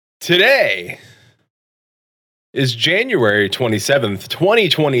Today is January 27th,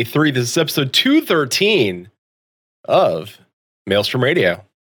 2023. This is episode 213 of Maelstrom Radio.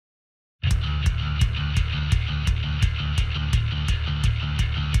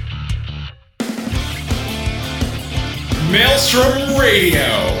 Maelstrom Radio.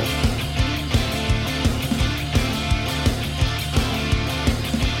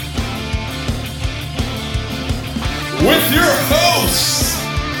 With your hosts,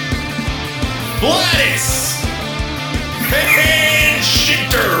 Gladys and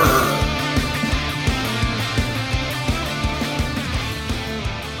Shitter.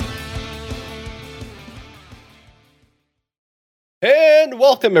 And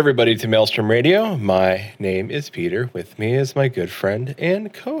welcome everybody to Maelstrom Radio. My name is Peter. With me is my good friend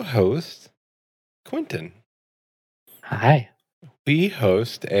and co-host, Quentin. Hi. We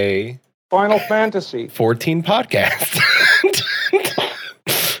host a Final Fantasy 14 podcast.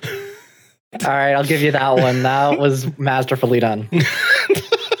 All right, I'll give you that one. That was masterfully done.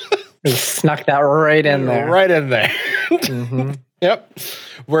 Just snuck that right in there. Right in there. Mm-hmm. Yep.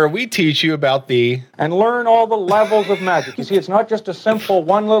 Where we teach you about and learn all the levels of magic. You see, it's not just a simple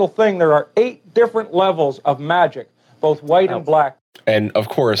one little thing. There are 8 different levels of magic, both white and black. And of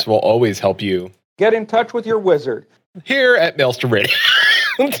course, we'll always help you Get in touch with your wizard. here at Maelstrom Radio.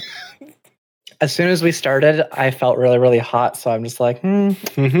 As soon as we started, I felt really, really hot. So I'm just like,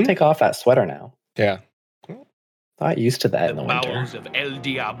 Mhm. take off that sweater now. Yeah. Not used to that in the winter. Bowels of El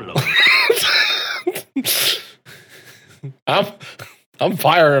Diablo. I'm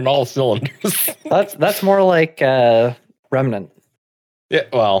firing all cylinders. That's more like Remnant, Yeah,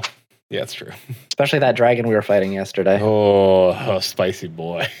 well, yeah, it's true. especially that dragon we were fighting yesterday. Oh, spicy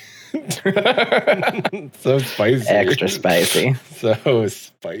boy. So spicy. Extra spicy. So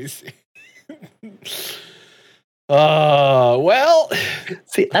spicy. Well,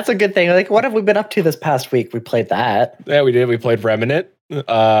 See, that's a good thing. Like, what have we been up to this past week? We played that. yeah, we did. We played Remnant.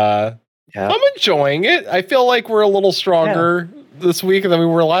 Yeah. I'm enjoying it. I feel like we're a little stronger this week than we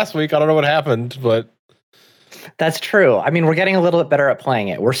were last week. I don't know what happened, but That's true. I mean, we're getting a little bit better at playing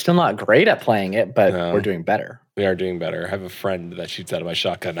it. We're still not great at playing it, but No. we're doing better. we are doing better. I have a friend that shoots out of my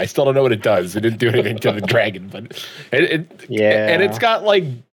shotgun. I still don't know what it does. It didn't do anything to the dragon, but Yeah. and it's got like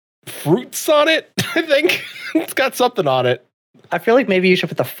fruits on it. I think it's got something on it. I feel like maybe you should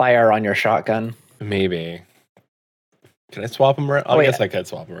put the fire on your shotgun. Maybe. Can I swap them around? Oh, I guess yeah. I could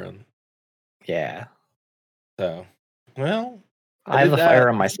swap them around. Yeah. So, well, I have did the that. fire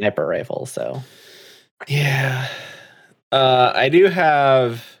on my sniper rifle, so. Yeah. I do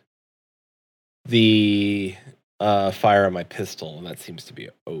have the fire on my pistol, and that seems to be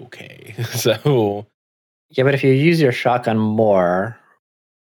okay. So, Yeah, but if you use your shotgun more,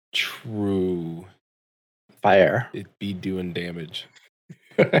 true. fire. It be doing damage.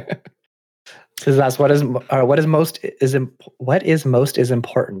 Because that's what is most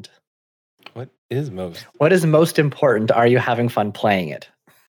important. What is most? What is most important? Are you having fun playing it?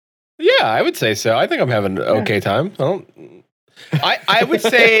 Yeah, I would say so. I think I'm having an okay time. I would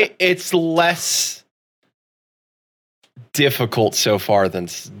say it's less difficult so far than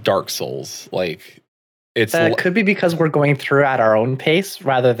Dark Souls. Like, it's That could be because we're going through at our own pace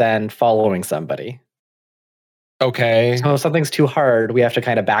rather than following somebody. okay. So if something's too hard, we have to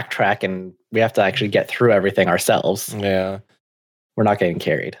kind of backtrack and we have to actually get through everything ourselves. Yeah, We're not getting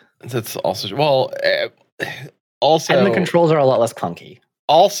carried. that's also also And the controls are a lot less clunky.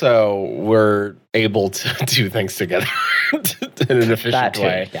 also we're able to do things together in an efficient That too,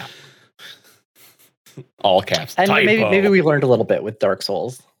 way. yeah. All caps. And typo. maybe we learned a little bit with Dark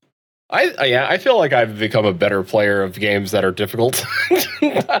Souls. I feel like I've become a better player of games that are difficult.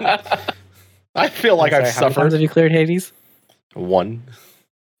 I feel like I've How many times suffered have you cleared Hades? one,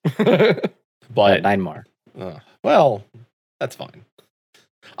 But but 9 more. well, that's fine.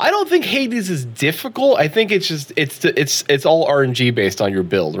 I don't think Hades is difficult. I think it's just it's all RNG based on your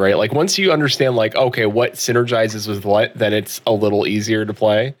build, right? Like once you understand like okay, what synergizes with what, then it's a little easier to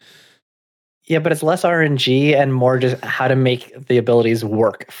play. Yeah, but it's less RNG and more just how to make the abilities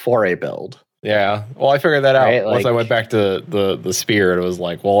work for a build. Yeah. Well, I figured that out Right, once I like- went back to the spear, and it was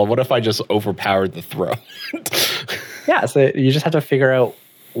like, well, what if I just overpowered the throw? Yeah, so you just have to figure out,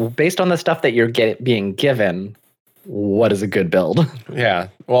 based on the stuff that you're being given, what is a good build. Yeah.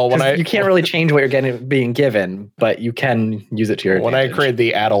 Well, when 'Cause you can't really change what you're being given, but you can use it to your when I advantage. created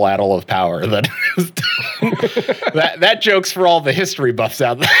the addle of power, that that joke's for all the history buffs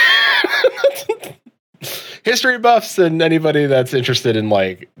out there. History buffs and anybody that's interested in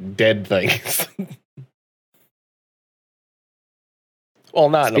like dead things. Well,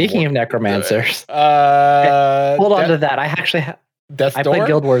 not Speaking of necromancers, hold hold on to that. I actually Death's I Door? played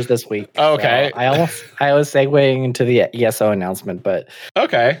Guild Wars this week. Okay. So I was segueing into the ESO announcement, but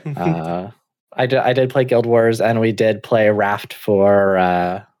Okay. I did play Guild Wars, and we did play Raft for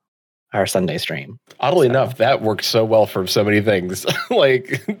our Sunday stream. Oddly enough, that works so well for so many things.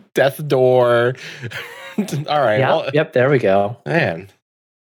 Like Death Door. All right. Yeah. Yep. There we go. Man.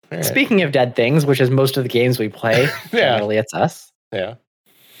 Right. Speaking of dead things, which is most of the games we play, generally it's us. Yeah.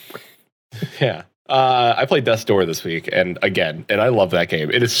 Yeah. I played Death's Door this week, and I love that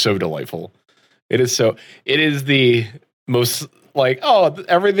game. It is so delightful. It is the most like,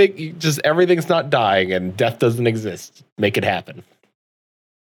 everything's not dying and death doesn't exist. Make it happen.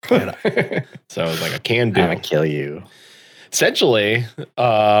 So I was like, I can do. I'm gonna kill you. Essentially,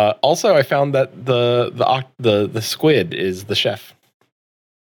 also I found that the squid is the chef.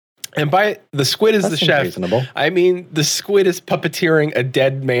 And by the squid is the chef, reasonable. I mean the squid is puppeteering a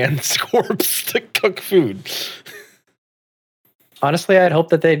dead man's corpse to cook food. Honestly, I'd hope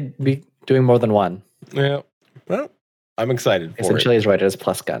that they'd be doing more than one. Yeah. Well, I'm excited for Essentially, it. is rated as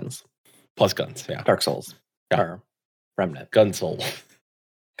plus guns. Plus guns, yeah. Dark Souls. Yeah. Or Remnant. Gun Soul.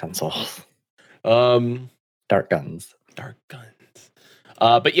 Gun Souls. Dark guns. Dark guns.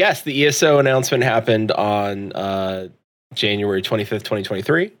 But yes, the ESO announcement happened on January 25th,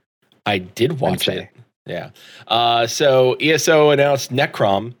 2023. I did watch it. Yeah. So ESO announced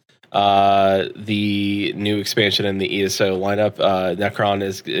Necrom, the new expansion in the ESO lineup. Necron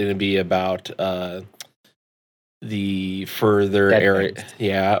is going to be about the further Dead area. things.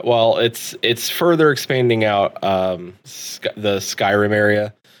 Yeah. Well, it's further expanding out the Skyrim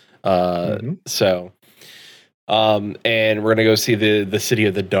area. So, and we're gonna go see the city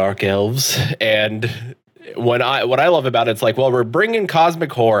of the Dark Elves. And what I love about it's like, well, we're bringing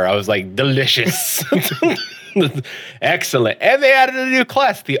cosmic horror. I was like, delicious, excellent. And they added a new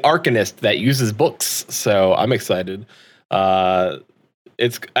class, the Arcanist, that uses books. So I'm excited.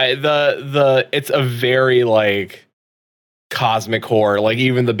 It's a very like cosmic horror. Like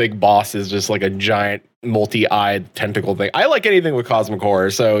even the big boss is just like a giant multi-eyed tentacle thing. I like anything with cosmic horror.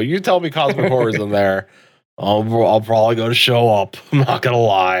 So you tell me cosmic horror is in there, I'll probably go to show up. I'm not gonna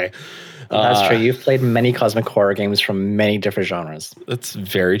lie. That's true. You've played many cosmic horror games from many different genres. That's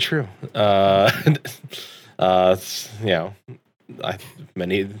very true. Many of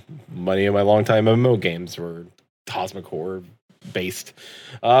my longtime MMO games were cosmic horror based.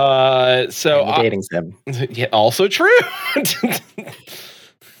 Dating sim. Yeah, also true.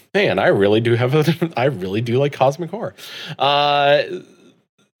 Man, I really do like cosmic horror.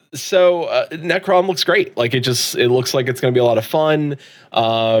 So Necrom looks great. Like it looks like it's going to be a lot of fun.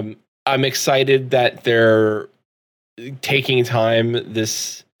 I'm excited that they're taking time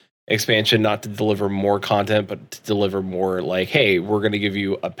this expansion not to deliver more content, but to deliver more like, hey, we're going to give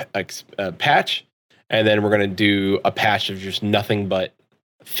you a patch, and then we're going to do a patch of just nothing but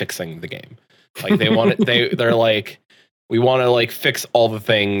fixing the game. Like they want it. They're like, we want to like fix all the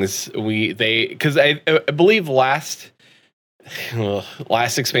things because I believe last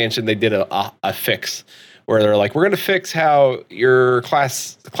expansion they did a fix where they're like, we're going to fix how your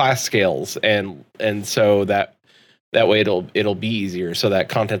class scales, and so that way it'll be easier, so that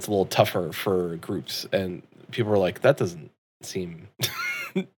content's a little tougher for groups. And people were like, that doesn't seem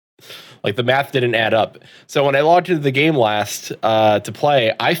like the math didn't add up. So when I logged into the game last to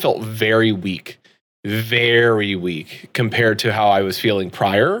play, I felt very weak compared to how I was feeling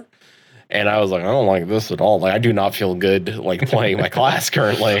prior. And I was like, I don't like this at all. Like, I do not feel good like playing my class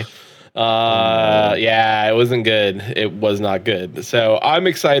currently. Yeah, it wasn't good. It was not good. So I'm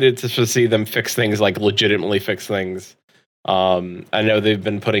excited to see them fix things, like legitimately fix things. I know they've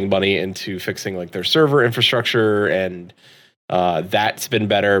been putting money into fixing like their server infrastructure, and that's been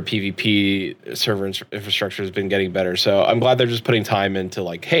better. PvP server infrastructure has been getting better. So I'm glad they're just putting time into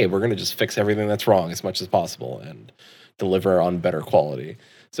like, hey, we're going to just fix everything that's wrong as much as possible and deliver on better quality.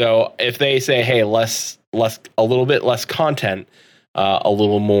 So if they say, hey, a little bit less content, a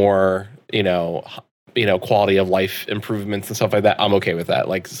little more, quality of life improvements and stuff like that, I'm okay with that.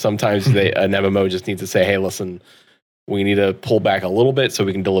 Like sometimes an MMO just needs to say, hey, listen, we need to pull back a little bit so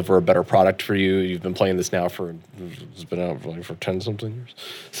we can deliver a better product for you. You've been playing this now it's been out for 10 something years.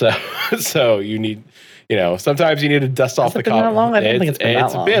 So you need, sometimes you need to dust off the cobwebs. I don't think it's been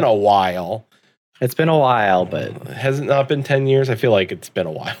that long. It's been a while. It's been a while, but has it not been 10 years? I feel like it's been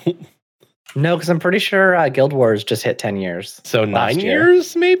a while. No, because I'm pretty sure Guild Wars just hit 10 years. So 9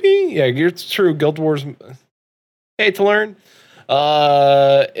 years, maybe? Yeah, it's true. Guild Wars. Hate to learn.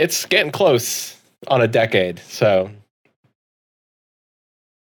 It's getting close on a decade. So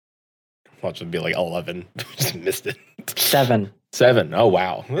Watch it be like 11. Just missed it. 7. 7. Oh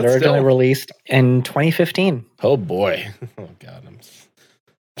wow. It originally released in 2015. Oh boy. Oh god, I'm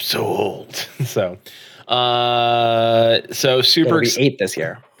so old. So super 8 this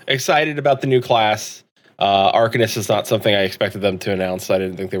year. excited about the new class. Arcanist is not something I expected them to announce. I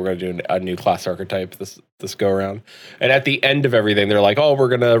didn't think they were going to do a new class archetype this go around. And at the end of everything, they're like, "Oh, we're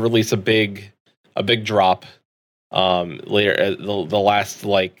going to release a big drop." Later, the last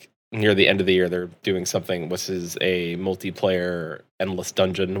near the end of the year, they're doing something. This is a multiplayer endless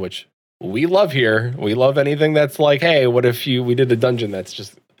dungeon, which we love here. We love anything that's like, hey, what if we did a dungeon that's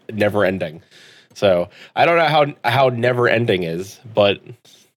just never ending? So I don't know how never ending is, but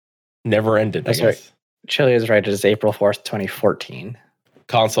never ended. That's I guess. right. Chili is right. It is April 4th, 2014.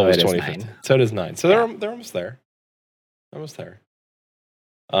 Console was it is 2015. 9. So it is 9. So they're almost there. Almost there.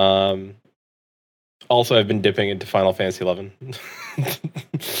 Also, I've been dipping into Final Fantasy 11.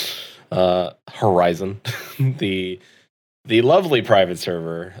 Horizon, the lovely private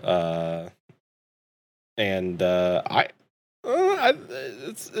server, and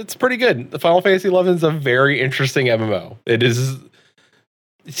it's pretty good. The Final Fantasy 11 is a very interesting MMO. It is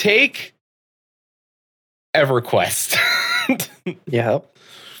take EverQuest, Yep.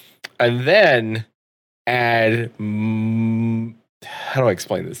 and then add how do I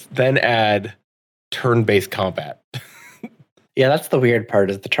explain this? Then add turn-based combat. Yeah, that's the weird part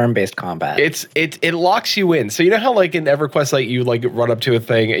is the turn-based combat. It locks you in. So you know how like in EverQuest, like you like run up to a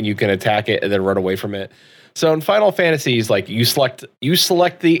thing and you can attack it and then run away from it. So in Final Fantasies, like you select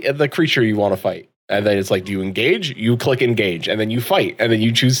the creature you want to fight, and then it's like, do you engage? You click engage, and then you fight, and then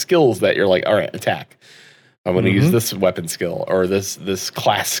you choose skills that you're like, all right, attack. I'm going to use this weapon skill or this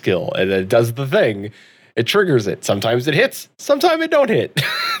class skill, and it does the thing. It triggers it. Sometimes it hits. Sometimes it don't hit.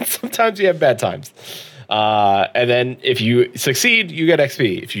 Sometimes you have bad times. And then if you succeed, you get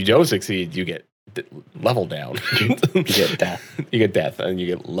XP. If you don't succeed, you get level down. You get death. You get death, and you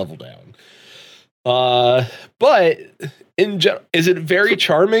get level down. But in general, is it very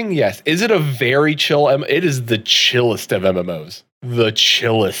charming? Yes. Is it a very chill? It is the chillest of MMOs. The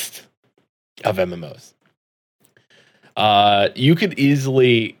chillest of MMOs. You could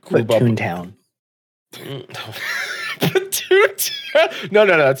easily group up Toontown. No,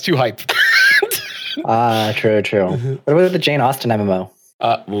 that's too hype. True. What about the Jane Austen MMO?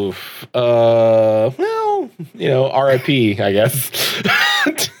 Well, RIP, I guess.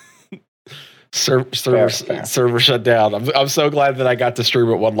 Server shut down. I'm so glad that I got to stream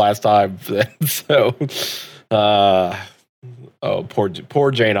it one last time. So,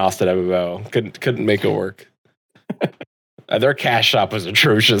 poor Jane Austen MMO couldn't make it work. Their cash shop was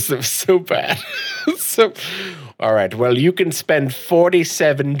atrocious. It was so bad. So, all right. Well, you can spend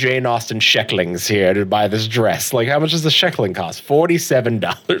 47 Jane Austen shecklings here to buy this dress. Like, how much does the sheckling cost?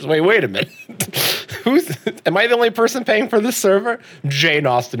 $47. Wait a minute. Am I the only person paying for this server? Jane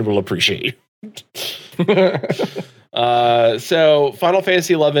Austen will appreciate you. So Final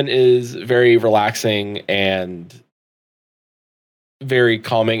Fantasy 11 is very relaxing and very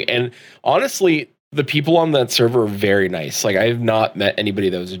calming. And honestly, the people on that server are very nice. Like, I have not met anybody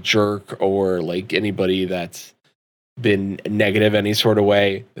that was a jerk or like anybody that's been negative any sort of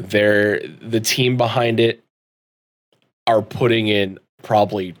way. The team behind it are putting in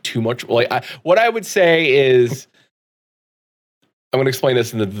probably too much. What I would say is, I'm going to explain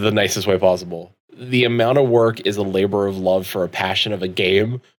this in the nicest way possible. The amount of work is a labor of love for a passion of a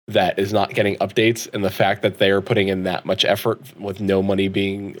game that is not getting updates, and the fact that they are putting in that much effort with no money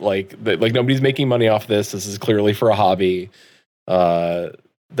being like nobody's making money off this. This is clearly for a hobby.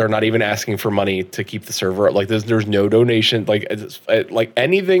 They're not even asking for money to keep the server. Like there's no donation. Like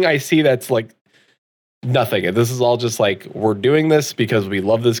anything I see that's like nothing. This is all just like, we're doing this because we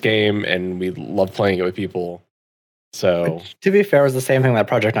love this game and we love playing it with people. So to be fair, it was the same thing that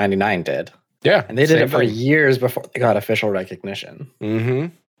Project 99 did. Yeah. And they did it for years before they got official recognition. Mm-hmm.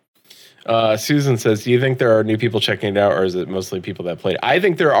 Susan says, do you think there are new people checking it out, or is it mostly people that played? I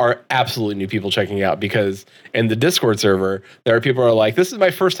think there are absolutely new people checking it out, because in the Discord server, there are people who are like, this is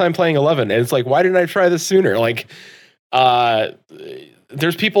my first time playing 11. And it's like, why didn't I try this sooner? Like,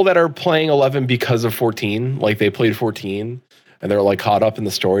 there's people that are playing 11 because of 14. Like, they played 14 and they're like caught up in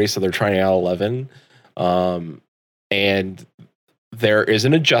the story, so they're trying out 11. And there is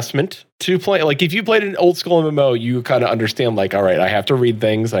an adjustment to play. Like, if you played an old school MMO, you kind of understand, like, all right, I have to read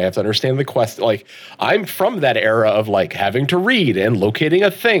things. I have to understand the quest. Like, I'm from that era of like having to read and locating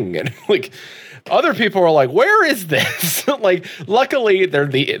a thing. And like, other people are like, where is this? Like, luckily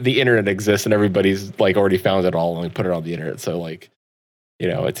the internet exists and everybody's like already found it all and like, put it on the internet. So like,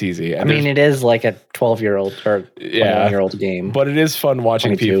 it's easy. I mean, it is like a 12-year-old or 21-year-old game. But it is fun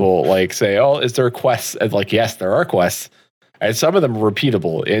watching 22. people like say, "Oh, is there quests?" And like, yes, there are quests, and some of them are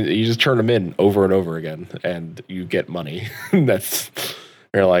repeatable. And you just turn them in over and over again, and you get money.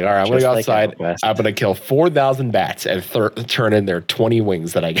 You're like, all right, I'm going to go outside. I'm going to kill 4,000 bats and turn in their 20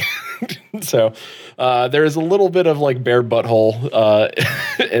 wings that I get. So there's a little bit of like bare butthole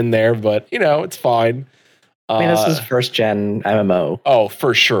in there, but it's fine. I mean, this is first gen MMO. Oh,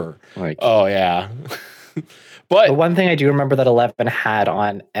 for sure. Oh, yeah. But the one thing I do remember that 11 had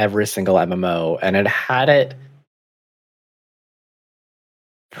on every single MMO, and it had it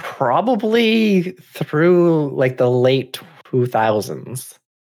probably through like the late 2000s,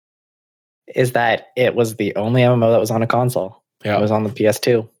 is that it was the only MMO that was on a console. Yeah. It was on the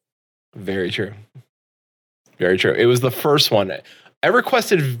PS2. Very true. Very true. It was the first one.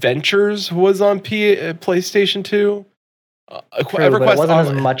 EverQuest Adventures was on PlayStation 2. True, but it wasn't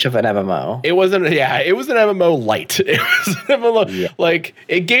as much of an MMO. It wasn't. Yeah, it was an MMO light. It was an MMO like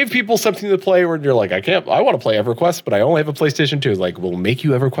it gave people something to play where you're like, I want to play EverQuest, but I only have a PlayStation 2. It's like, we'll make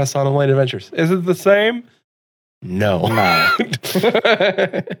you EverQuest Online Adventures. Is it the same? No.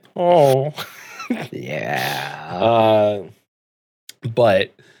 Oh. Yeah.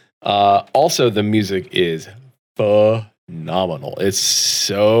 But also the music is phenomenal. It's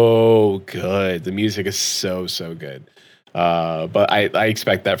so good. The music is so good. But I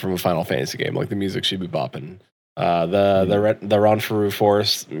expect that from a Final Fantasy game. Like the music should be bopping. The Ron-Faru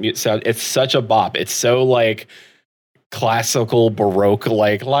Forest sound. It's such a bop. It's so like classical Baroque,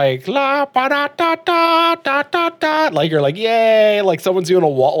 like la ba da da da da da da. Like you're like yay! Like someone's doing a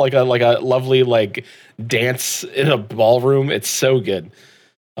like a lovely like dance in a ballroom. It's so good.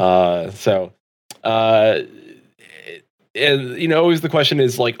 And always the question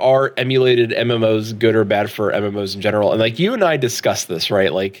is like, are emulated MMOs good or bad for MMOs in general? And like you and I discussed this,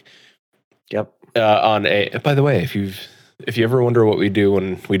 right? Like, yep. By the way, if you ever wonder what we do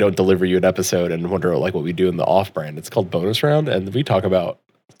when we don't deliver you an episode and wonder like what we do in the off brand, it's called Bonus Round, and we talk about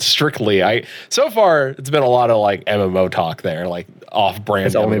strictly. So far it's been a lot of like MMO talk there, like off brand.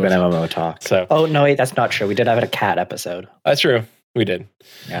 It's only been MMO talk. So no, wait, that's not true. We did have a cat episode. That's true. We did.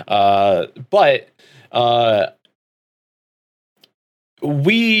 Yeah. I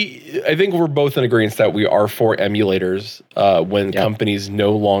think we're both in agreement that we are for emulators when companies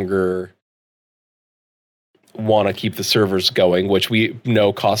no longer want to keep the servers going, which we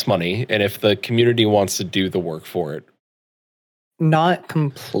know costs money, and if the community wants to do the work for it. Not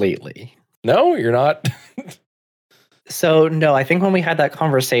completely. No, you're not. So, no, I think when we had that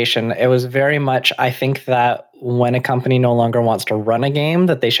conversation, it was very much, I think that when a company no longer wants to run a game,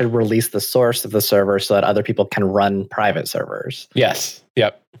 that they should release the source of the server so that other people can run private servers. Yes.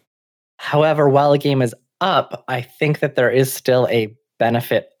 Yep. However, while a game is up, I think that there is still a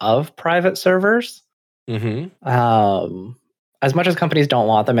benefit of private servers. Mm-hmm. As much as companies don't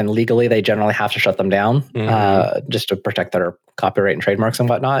want them, and legally they generally have to shut them down just to protect their copyright and trademarks and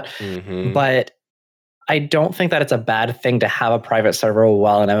whatnot. Mm-hmm. But I don't think that it's a bad thing to have a private server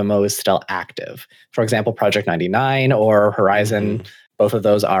while an MMO is still active. For example, Project 99 or Horizon, both of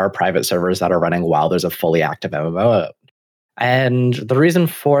those are private servers that are running while there's a fully active MMO. And the reason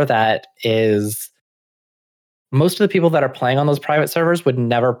for that is most of the people that are playing on those private servers would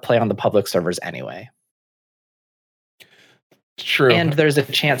never play on the public servers anyway. True. And there's a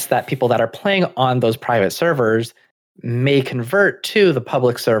chance that people that are playing on those private servers may convert to the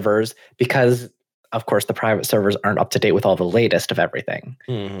public servers because, of course, the private servers aren't up to date with all the latest of everything.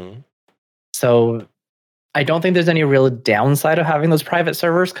 Mm-hmm. So I don't think there's any real downside of having those private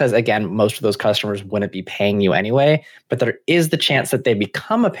servers because, again, most of those customers wouldn't be paying you anyway. But there is the chance that they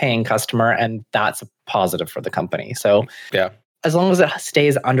become a paying customer, and that's a positive for the company. So as long as it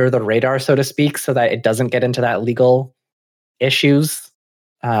stays under the radar, so to speak, so that it doesn't get into that legal issues,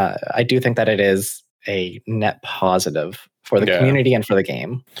 I do think that it is a net positive for the community and for the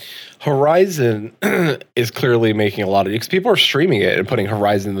game. Horizon is clearly making a lot of, because people are streaming it and putting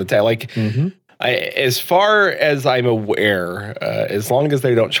Horizon in the tag. Like, as far as I'm aware, as long as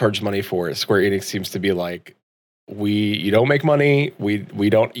they don't charge money for it, Square Enix seems to be like, you don't make money. You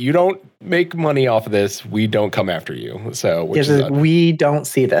don't make money off of this. We don't come after you. So we don't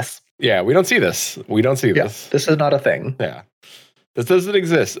see this. Yeah, we don't see this. We don't see this. This is not a thing. Yeah. This doesn't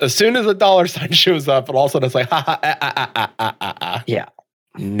exist. As soon as a dollar sign shows up, and all of a sudden it's like, Yeah.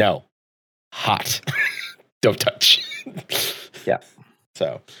 No. Hot. Don't touch. Yeah.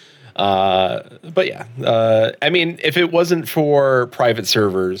 So, but yeah. I mean, if it wasn't for private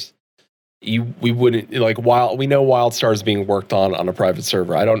servers, we wouldn't, like, we know WildStar is being worked on a private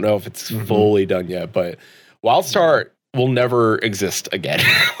server. I don't know if it's fully done yet, but WildStar will never exist again.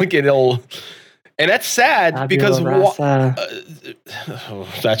 Like it'll, and that's sad Tabula because rasa.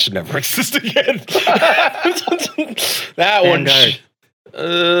 that should never exist again. that one, Vanguard.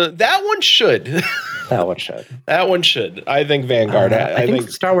 that one should. That one should. That one should. I think Vanguard. I think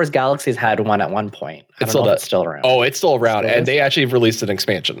Star Wars Galaxies had one at one point. I don't know if it's still around. Oh, it's still around, Still and is? they actually released an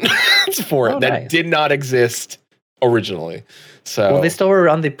expansion for it Oh, that nice. did not exist originally. So, Well, they still were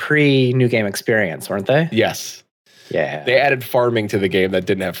on the pre-new game experience, weren't they? yes, Yeah. they added farming to the game that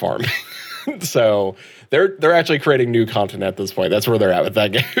didn't have farming. So they're actually creating new content at this point. That's where they're at with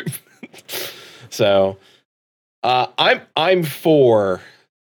that game. So I'm for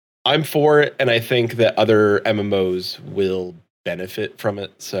it, and I think that other MMOs will benefit from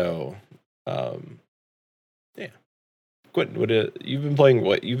it. So yeah. Quentin, you've been playing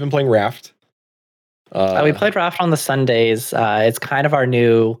what? You've been playing Raft. We played Raft on the Sundays. It's kind of our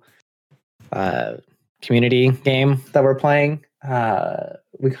new community game that we're playing.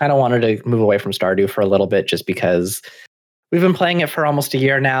 We kind of wanted to move away from Stardew for a little bit just because we've been playing it for almost a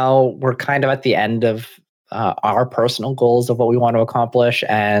year now. We're kind of at the end of our personal goals of what we want to accomplish.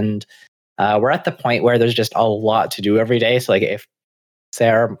 And we're at the point where there's just a lot to do every day. So like if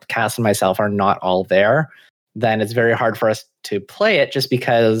Sarah, Cass, and myself are not all there, then it's very hard for us to play it just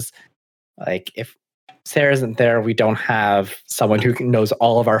because like if Sarah isn't there, we don't have someone who knows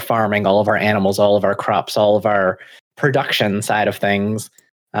all of our farming, all of our animals, all of our crops, all of our production side of things.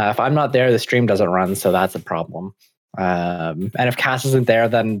 If I'm not there, the stream doesn't run, so that's a problem. And if Cass isn't there,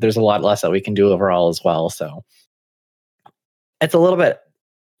 then there's a lot less that we can do overall as well. So it's a little bit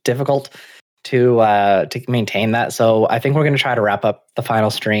difficult to maintain that. So I think we're going to try to wrap up the final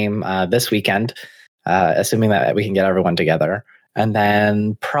stream this weekend, assuming that we can get everyone together, and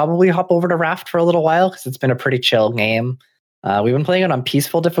then probably hop over to Raft for a little while because it's been a pretty chill game. We've been playing it on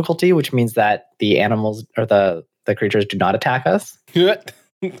peaceful difficulty, which means that the animals or the creatures do not attack us.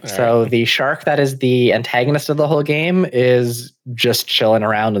 So the shark that is the antagonist of the whole game is just chilling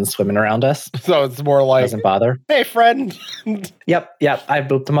around and swimming around us. So it's more like, Doesn't bother. hey, friend. Yep. I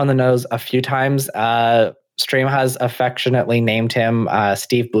booped him on the nose a few times. Stream has affectionately named him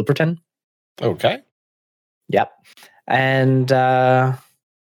Steve Blooperton. Okay. Yep. And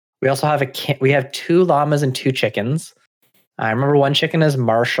we also have we have 2 llamas and 2 chickens. I remember one chicken is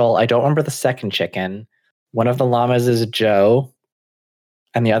Marshall. I don't remember the second chicken. One of the llamas is Joe.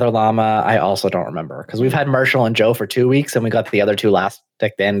 And the other llama, I also don't remember because we've had Marshall and Joe for 2 weeks, and we got the other 2 at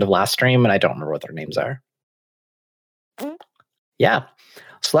the end of last stream, and I don't remember what their names are. Yeah.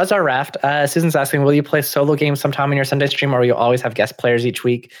 So that's our Raft. Susan's asking, will you play solo games sometime in your Sunday stream, or will you always have guest players each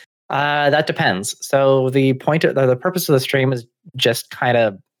week? That depends. So the purpose of the stream is just kind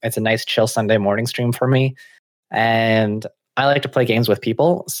of, it's a nice chill Sunday morning stream for me. And I like to play games with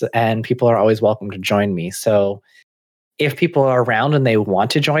people, and people are always welcome to join me. So if people are around and they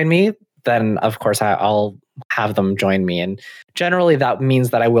want to join me, then of course I'll have them join me. And generally that means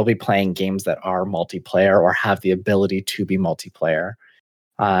that I will be playing games that are multiplayer or have the ability to be multiplayer.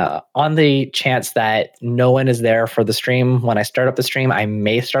 On the chance that no one is there for the stream, when I start up the stream, I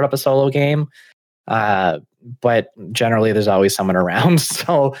may start up a solo game. But generally there's always someone around.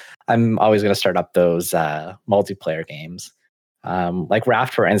 So I'm always going to start up those multiplayer games. Like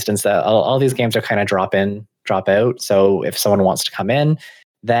Raft, for instance, all these games are kind of drop in, drop out. So if someone wants to come in,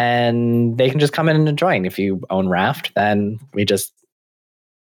 then they can just come in and join. If you own Raft, then we just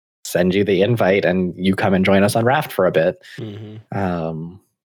send you the invite and you come and join us on Raft for a bit. Mm-hmm.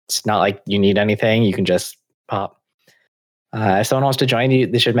 It's not like you need anything. You can just pop. If someone wants to join you,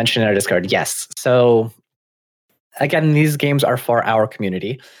 they should mention in our Discord. Yes. So again, these games are for our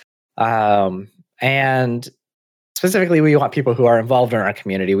community. And specifically, we want people who are involved in our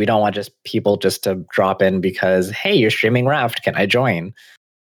community. We don't want just people just to drop in because, hey, you're streaming Raft. Can I join?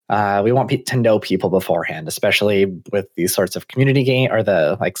 We want to know people beforehand, especially with these sorts of community game or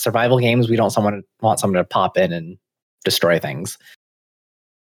the like survival games. We don't want someone to pop in and destroy things.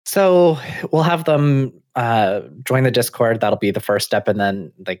 So we'll have them join the Discord. That'll be the first step, and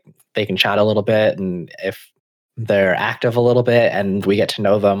then like they can chat a little bit, and if they're active a little bit, and we get to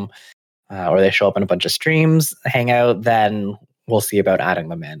know them, or they show up in a bunch of streams, hang out, then we'll see about adding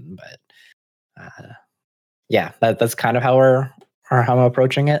them in. But yeah, that's kind of how I'm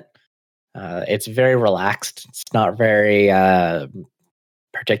approaching it. It's very relaxed. It's not very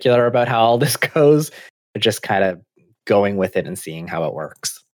particular about how all this goes. But just kind of going with it and seeing how it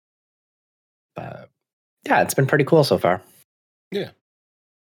works. But yeah, it's been pretty cool so far. Yeah.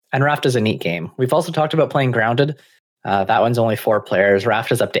 And Raft is a neat game. We've also talked about playing Grounded. That one's only 4 players.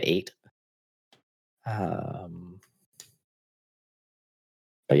 Raft is up to 8. But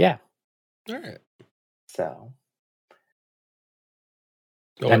yeah. All right. So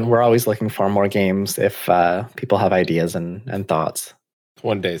And we're always looking for more games if people have ideas and thoughts.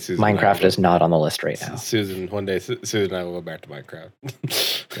 One day, Susan. Minecraft is not on the list right now. One day, Susan and I will go back to Minecraft.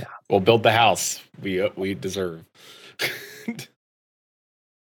 Yeah. We'll build the house we deserve.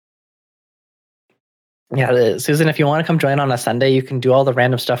 Yeah, Susan, if you want to come join on a Sunday, you can do all the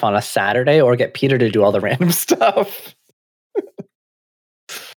random stuff on a Saturday or get Peter to do all the random stuff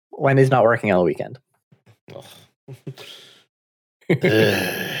when he's not working on the weekend.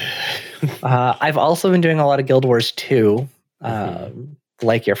 I've also been doing a lot of Guild Wars 2.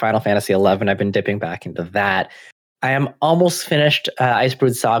 Like your Final Fantasy 11, I've been dipping back into that. I am almost finished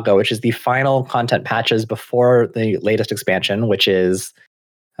Icebrood Saga, which is the final content patches before the latest expansion, which is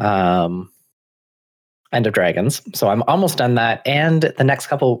End of Dragons. So I'm almost done that. And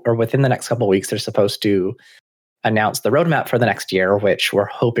within the next couple weeks, they're supposed to announce the roadmap for the next year, which we're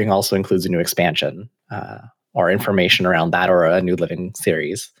hoping also includes a new expansion or information around that, or a new living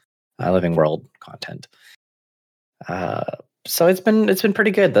series, living world content. So it's been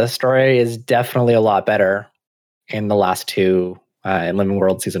pretty good. The story is definitely a lot better in the last two, in Living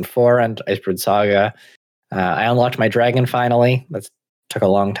World Season 4 and Icebrood Saga. I unlocked my dragon finally. That took a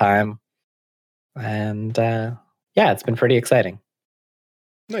long time. And it's been pretty exciting.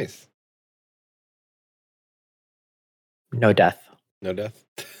 Nice. No death. No death?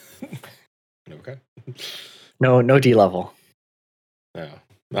 Okay. No D level. No,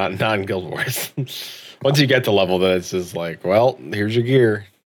 not in Guild Wars. Once you get to level, then it's just like, well, here's your gear.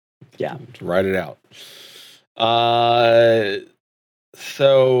 Yeah. Ride it out.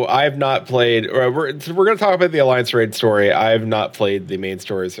 So I've not played, or we're going to talk about the Alliance Raid story. I've not played the main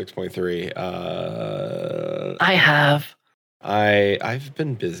story of 6.3. I have. I've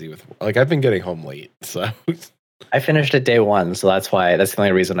been busy with, I've been getting home late, so. I finished it day one, so that's the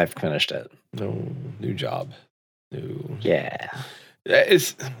only reason I've finished it. No, new job. Yeah.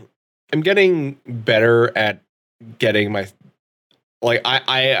 I'm getting better at getting my,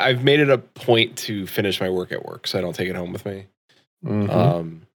 I've made it a point to finish my work at work, so I don't take it home with me.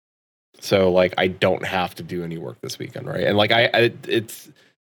 Mm-hmm. So I don't have to do any work this weekend, right? And it's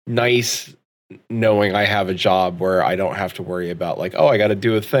nice knowing I have a job where I don't have to worry about I got to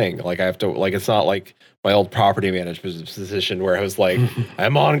do a thing. I have to it's not like my old property management position where I was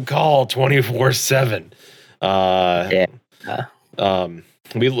I'm on call 24/7. Yeah.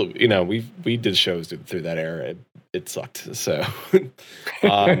 We did shows through that era. It sucked. So,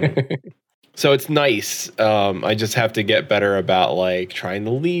 so it's nice. I just have to get better about trying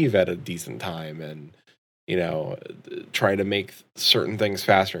to leave at a decent time and, trying to make certain things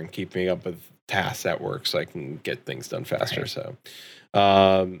faster and keeping up with tasks at work so I can get things done faster. Right. So,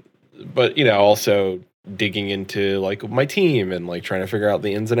 but also digging into my team and trying to figure out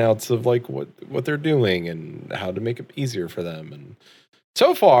the ins and outs of what they're doing and how to make it easier for them. And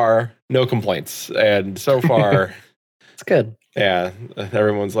so far, no complaints. And so far, it's good. Yeah,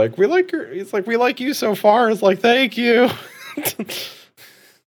 everyone's we like your. It's we like you so far. It's thank you.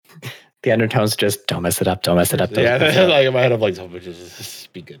 The undertones just don't mess it up. Don't mess it up. Yeah, in my head, I'm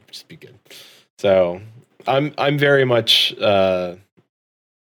just be good. Just be good. So I'm very much.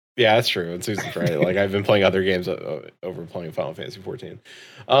 Yeah, that's true. And Susan's right. I've been playing other games over playing Final Fantasy 14.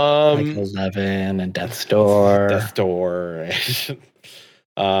 11 and Death's Door. Death's Door.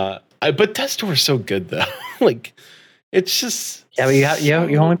 But Death's Door is so good though. It's just but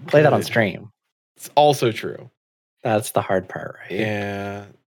you only play that on stream. It's also true. That's the hard part, right? Yeah.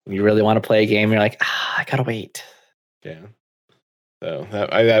 When you really want to play a game, you're I gotta wait. Yeah. So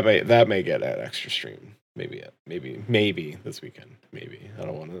that may get an extra stream. Maybe this weekend. Maybe I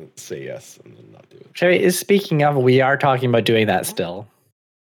don't want to say yes and then not do it. Sherry, speaking of, we are talking about doing that still.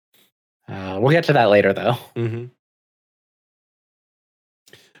 We'll get to that later, though. Mm-hmm.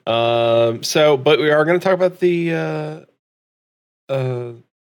 But we are going to talk about the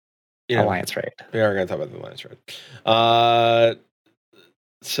Alliance Raid. We are going to talk about the Alliance Raid.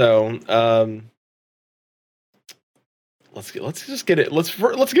 Let's just get it.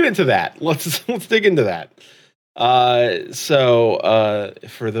 Let's get into that. Let's dig into that.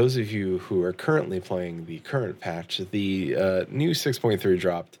 For those of you who are currently playing the current patch, the new 6.3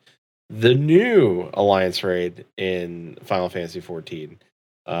 dropped. The new Alliance Raid in Final Fantasy 14.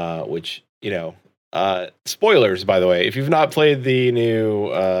 Which spoilers, by the way. If you've not played the new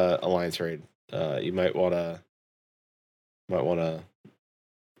Alliance Raid, you might want to.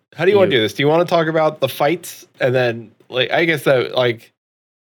 How do you want to do this? Do you want to talk about the fights and then I guess that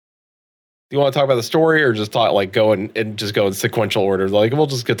do you want to talk about the story or just talk go and just go in sequential order? We'll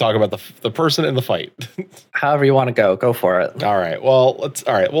just talk about the person in the fight. However you want to go for it. All right. Well, let's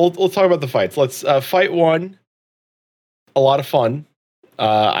talk about the fights. Let's fight one. A lot of fun.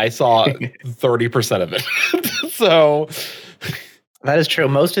 I saw 30% of it. So That is true.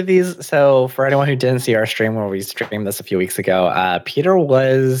 Most of these. So for anyone who didn't see our stream where we streamed this a few weeks ago, Peter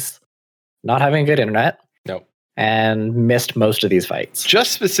was not having good internet. no, And missed most of these fights.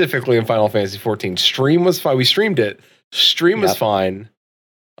 just specifically in Final Fantasy 14, stream was fine. We streamed it. Stream was Yep. fine.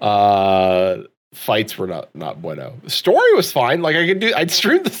 Fights were not bueno. The story was fine. Like I'd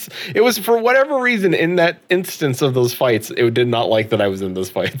stream this. It was for whatever reason in that instance of those fights, it did not like that I was in those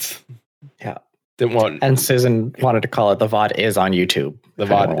fights. Yeah. Didn't want And Susan wanted to call it the VOD is on YouTube. the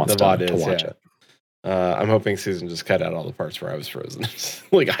if anyone VOD. wants The VOD to is watch yeah. it. I'm hoping Susan just cut out all the parts where I was frozen,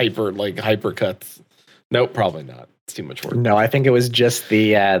 like hyper cuts. Nope, probably not. It's too much work. No, I think it was just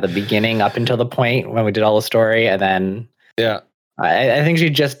the beginning up until the point when we did all the story, and then Yeah, I think she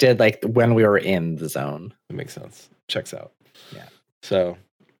just did like when we were in the zone. that makes sense. Checks out. Yeah. So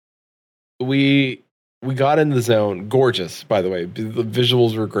we got in the zone. Gorgeous, by the way. The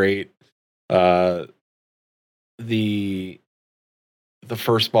visuals were great. The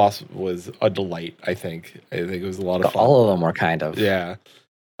first boss was a delight. I think it was a lot of fun. All of them were kind of. Yeah.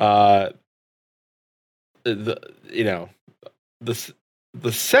 The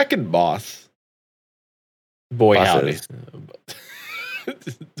second boss. Boy, Bosses. howdy.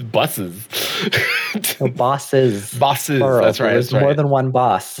 Buses. No, bosses. Bosses. Plural. That's right. There's That's right. more than one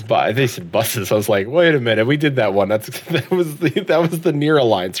boss. But they said buses. I was like, wait a minute, we did that one. That was the Near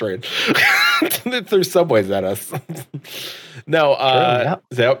Alliance, right? They threw subways at us. No,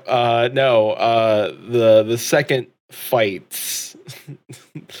 the second fights.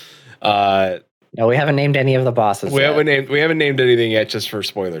 No, we haven't named any of the bosses. We yet. haven't named anything yet, just for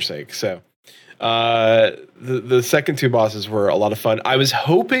spoiler's sake. So, the second two bosses were a lot of fun. I was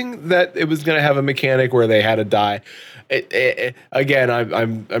hoping that it was going to have a mechanic where they had to die. Again,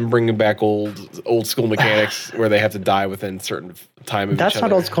 I'm bringing back old school mechanics where they have to die within certain time of That's each not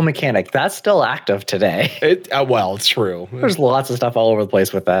other. old school mechanic. That's still active today. Well, it's true. There's lots of stuff all over the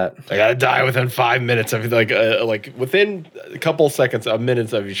place with that. They gotta die within 5 minutes of like within a couple seconds of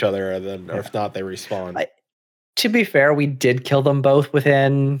minutes of each other, and then or if not, they respawn. To be fair, we did kill them both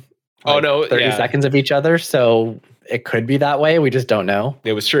within 30 seconds of each other, so it could be that way. We just don't know.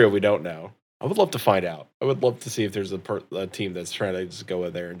 It was true. We don't know. I would love to find out. I would love to see if there's a team that's trying to just go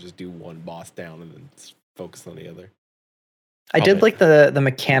in there and just do one boss down and then focus on the other. I did like the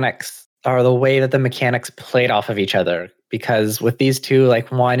mechanics or the way that the mechanics played off of each other, because with these two,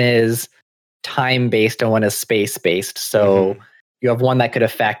 like one is time based and one is space based. So you have one that could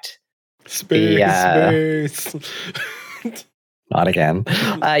affect space. Not again.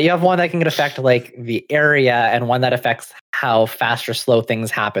 You have one that can affect like the area, and one that affects how fast or slow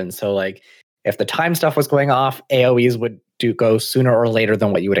things happen. So like if the time stuff was going off, AoEs would go sooner or later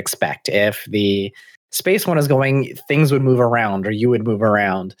than what you would expect. If the space one is going, things would move around or you would move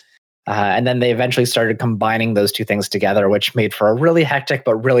around. And then they eventually started combining those two things together, which made for a really hectic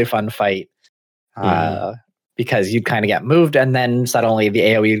but really fun fight. Because you'd kind of get moved and then suddenly the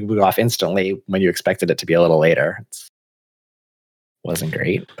AoE would go off instantly when you expected it to be a little later. Wasn't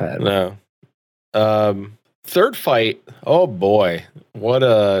great, but no. Third fight. Oh boy, what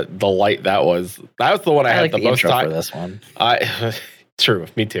a delight that was! That was the one I had like the most intro time for this one. True,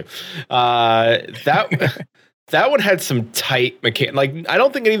 me too. That one had some tight mechanic. Like I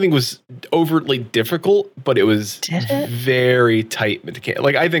don't think anything was overtly difficult, but it was very tight mechanic.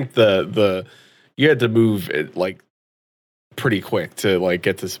 Like I think the you had to move it like pretty quick to like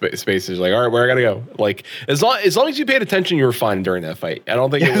get to spaces. Like, all right, where I gotta go. Like as long as you paid attention, you were fine during that fight. I don't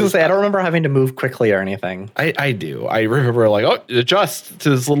think I don't remember having to move quickly or anything. I do. I remember like, oh, adjust to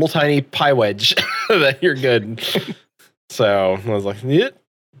this little tiny pie wedge, then you're good. So I was like, yeah.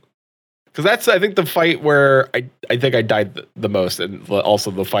 Because that's I think the fight where I think I died the most, and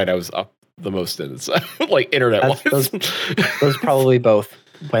also the fight I was up the most in. So, like internet wise, those probably both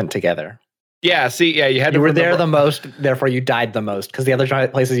went together. Yeah, see, yeah, you had you to were there the most, therefore you died the most, because the other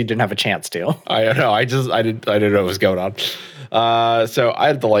places you didn't have a chance to. I don't know. I didn't know what was going on. So I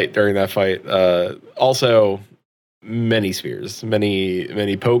had the light during that fight. Also, many spears,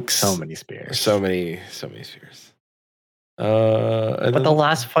 many pokes, so many spears. So many spears. But the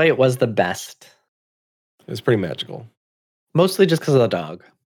last fight was the best. It was pretty magical. Mostly just because of the dog.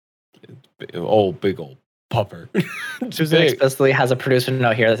 Big old pupper. Susan explicitly has a producer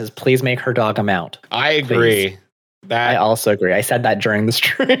note here that says, "Please make her dog a mount." I agree. Please. I also agree. I said that during the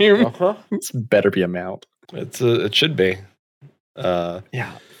stream. It's better be a mount. It should be.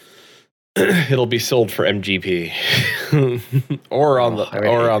 Yeah. It'll be sold for MGP or on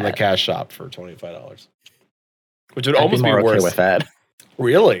the cash shop for $25, which would almost be worth with that.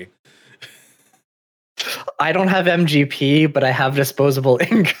 Really? I don't have MGP, but I have disposable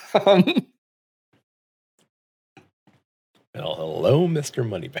income. Well, hello, Mr.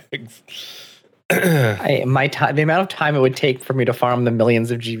 Moneybags. The amount of time it would take for me to farm the millions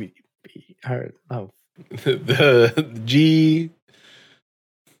of GB. The G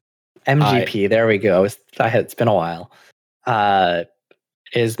MGP. There we go. It's been a while.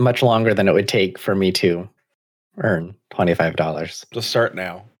 Is much longer than it would take for me to earn $25. Just start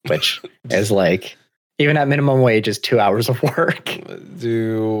now. Which is like, even at minimum wage, is 2 hours of work.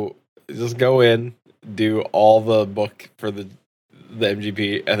 Just go in, do all the book for the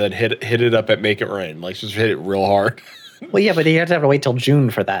MGP, and then hit it up at Make It Rain. Like, just hit it real hard. Well, yeah, but you have to wait till June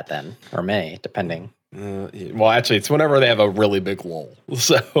for that then, or May, depending. Well, actually, it's whenever they have a really big lull.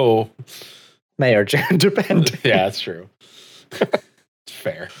 So May or June, depending. Yeah, that's true. It's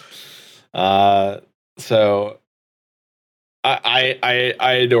fair. So I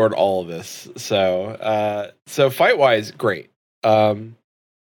adored all of this. So fight wise, great. I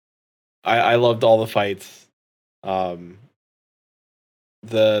loved all the fights. The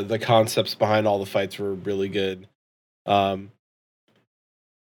concepts behind all the fights were really good.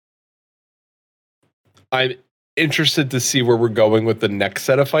 I'm interested to see where we're going with the next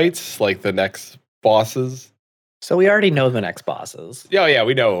set of fights, like the next bosses. So we already know the next bosses. Oh yeah,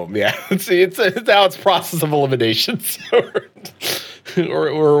 we know them. Yeah, see, it's now it's process of elimination. So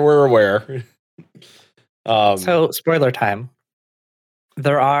we're aware. So spoiler time.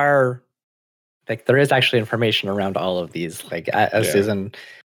 There is actually information around all of these. Like as Susan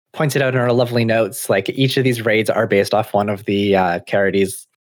pointed out in her lovely notes, like each of these raids are based off one of the Charities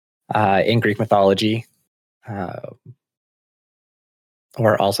in Greek mythology,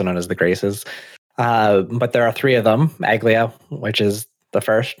 or also known as the Graces. But there are 3 of them. Aglia, which is the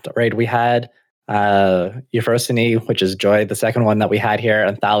first raid we had. Euphrosyne, which is Joy, the second one that we had here.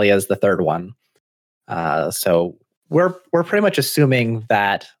 And Thalia is the third one. So we're pretty much assuming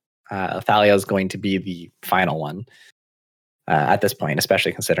that Thalia is going to be the final one at this point,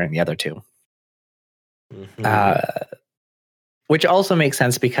 especially considering the other 2. Mm-hmm. Which also makes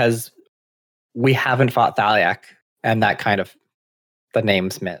sense because we haven't fought Thaliak, and that kind of the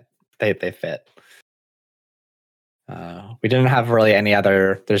names they fit. We didn't have really any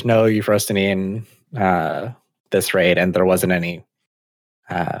other. There's no Euphrosyne in this raid, and there wasn't any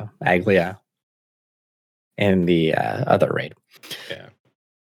Aglia in the other raid. Yeah.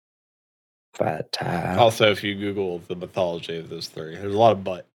 But also, if you Google the mythology of those 3, there's a lot of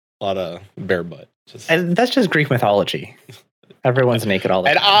butt, a lot of bare butt. And that's just Greek mythology. Everyone's naked all the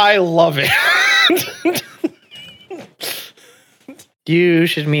time. And I love it. You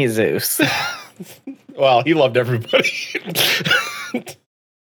should meet Zeus. Well, he loved everybody.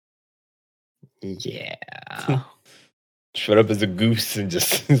 Yeah. Showed up as a goose and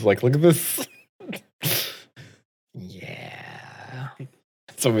he's like, look at this. Yeah.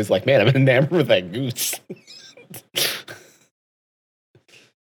 Somebody's like, man, I'm enamored with that goose.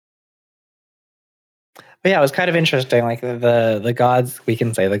 But yeah, it was kind of interesting. Like the gods, we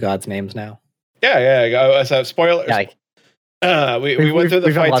can say the gods' names now. Yeah. So spoiler. Yeah, we went through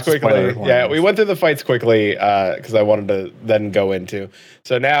the fights quickly. Yeah, we went through the fights quickly because I wanted to then go into.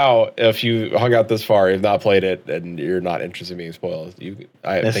 So now, if you hung out this far, you've not played it, and you're not interested in being spoiled,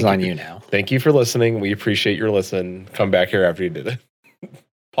 this is on you now. Thank you for listening. We appreciate your listen. Come back here after you did it.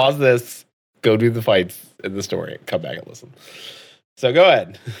 Pause this. Go do the fights in the story. Come back and listen. So go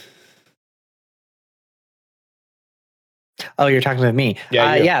ahead. Oh, you're talking to me.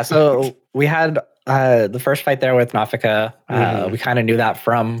 Yeah. So we had the first fight there with Nafika. We kind of knew that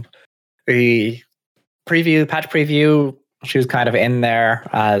from the patch preview. She was kind of in there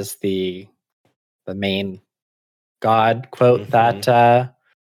as the main god quote that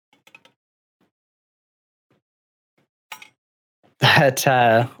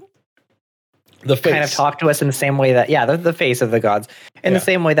the face. Kind of talked to us in the same way that the face of the gods in the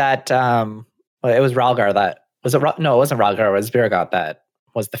same way that it was Ralgar that was it. No, it wasn't Ralgar. It was Viragot that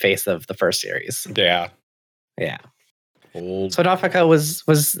was the face of the first series. Yeah. So Nafika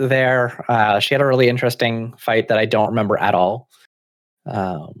was there. She had a really interesting fight that I don't remember at all.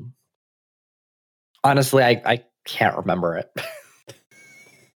 Honestly, I can't remember it.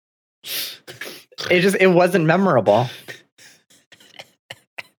 It wasn't memorable.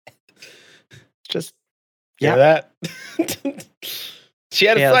 Just that she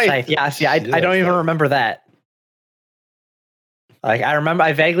had a scythe. Yeah, see, I don't even remember that. Like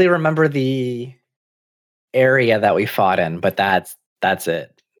I vaguely remember the area that we fought in, but that's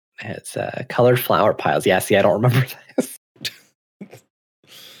it. It's colored flower piles. Yeah, see, I don't remember this.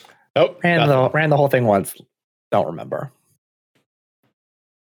 Nope. Ran the whole thing once. Don't remember.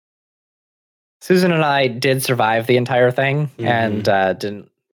 Susan and I did survive the entire thing Mhm. and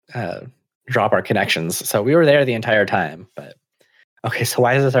didn't drop our connections. So we were there the entire time. But okay, so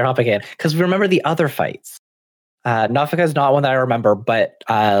why does this start up again? Because we remember the other fights. Nafika is not one that I remember, but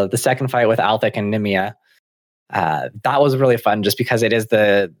the second fight with Althik and Nimia, that was really fun just because it is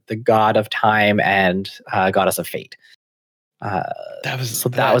the god of time and goddess of fate. That was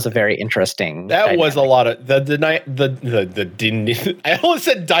That was a very interesting. That was a dynamic. lot of I almost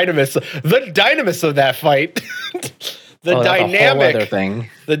said dynamis. The dynamis of that fight. The Oh, that's a whole dynamic. other thing.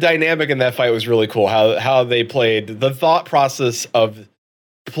 The dynamic in that fight was really cool. How they played, the thought process of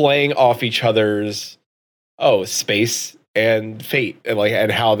playing off each other's space and fate,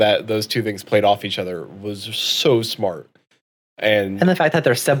 and how those two things played off each other was so smart. And the fact that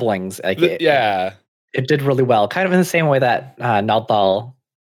they're siblings, it did really well. Kind of in the same way that Naldal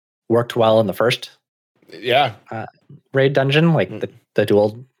worked well in the first raid dungeon, like the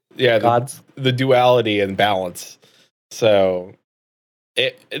dual gods. The duality and balance. So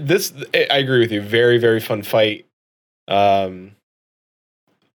I agree with you. Very, very fun fight.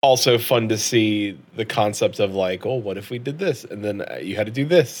 Also fun to see the concept of like, oh, what if we did this? And then you had to do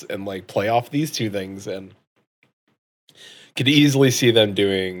this and like play off these two things, and could easily see them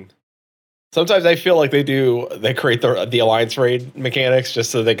doing. Sometimes I feel like they create the alliance raid mechanics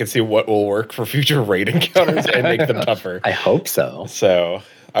just so they can see what will work for future raid encounters and make them tougher. I hope so. So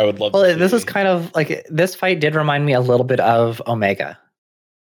I would love. Well, this is kind of like, this fight did remind me a little bit of Omega.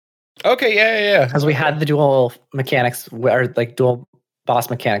 Okay, yeah. Because we had the dual mechanics, or like dual boss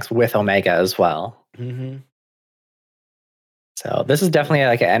mechanics with Omega as well. Mm-hmm. So this is definitely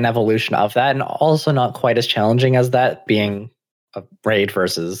like an evolution of that, and also not quite as challenging as that, being a raid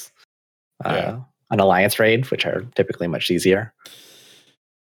versus an alliance raid, which are typically much easier.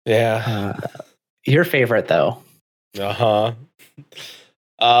 Yeah. Your favorite though? Halone.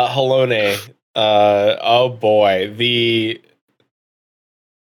 Oh boy,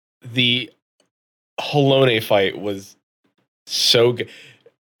 the Halone fight was so good.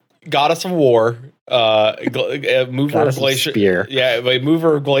 Goddess of War, mover of glacier. Spear. Yeah,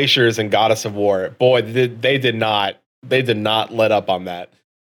 mover of glaciers and Goddess of War. Boy, they did not let up on that.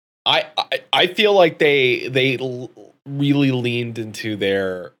 I feel like they really leaned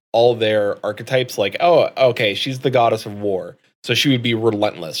into all their archetypes. Like, oh, okay, she's the Goddess of War, so she would be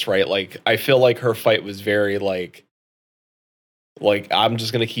relentless, right? Like, I feel like her fight was very like I'm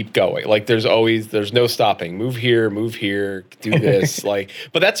just gonna keep going. Like, there's no stopping. Move here, do this. Like,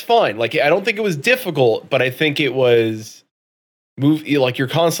 but that's fine. Like, I don't think it was difficult, but I think it was like you're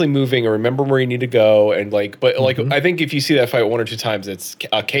constantly moving and remember where you need to go, and like, but like, I think if you see that fight one or two times, it's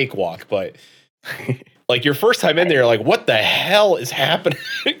a cakewalk. But like your first time in there, like, what the hell is happening?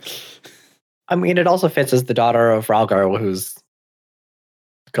 I mean, it also fits as the daughter of Ralgar, who's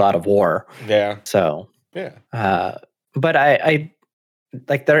god of war. Yeah. So yeah. But I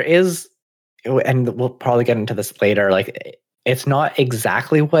like, there is, and we'll probably get into this later, like, it's not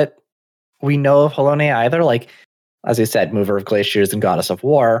exactly what we know of Halone either. Like, as I said, mover of glaciers and goddess of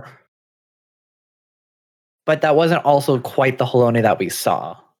war. But that wasn't also quite the Halone that we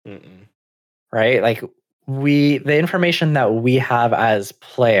saw. Mm-mm. Right? Like, the information that we have as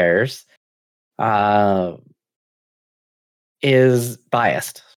players is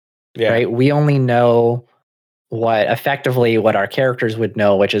biased. Yeah. Right? We only know what our characters would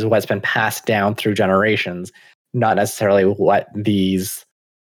know, which is what's been passed down through generations, not necessarily what these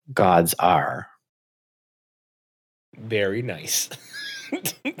gods are. Very nice.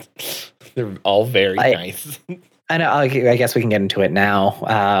 They're all very nice. And I guess we can get into it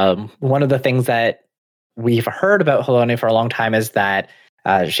now. One of the things that we've heard about Halone for a long time is that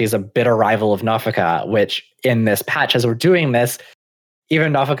she's a bitter rival of Nafika, which in this patch, as we're doing this,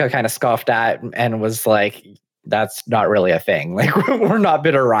 even Nafika kind of scoffed at and was like, that's not really a thing. Like, we're not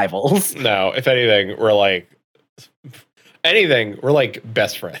bitter rivals. No, if anything, we're like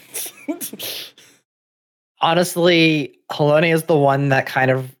best friends. Honestly, Halone is the one that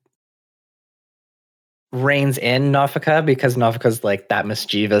kind of reins in Nafika, because Nafika's like that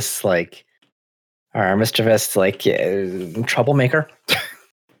mischievous, like, troublemaker.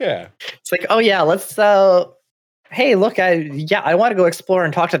 Yeah. It's like, oh yeah, let's hey, look, I want to go explore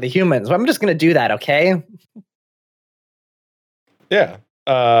and talk to the humans. I'm just going to do that, okay? Yeah.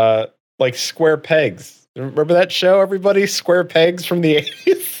 Like Square Pegs. Remember that show, everybody? Square Pegs from the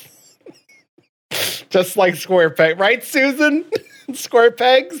 80s? Just like Square Peg. Right, Susan? Square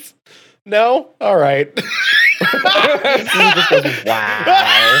Pegs? No? All right. Susan just goes,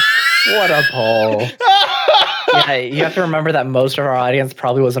 wow. What a poll. Yeah, you have to remember that most of our audience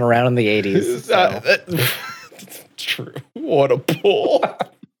probably wasn't around in the 80s. So. That's true. What a pull.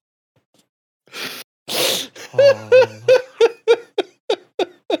 I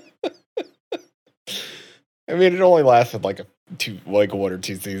mean, it only lasted like 1 or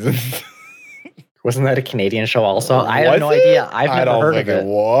 2 seasons. Wasn't that a Canadian show also? I Was have no it? idea. I've I never don't heard think of it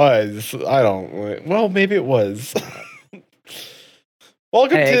was. I don't. Well, maybe it was.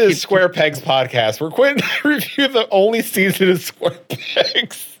 Welcome to the Square Pegs podcast. We're going to review the only season of Square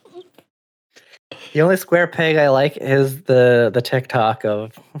Pegs. The only square peg I like is the TikTok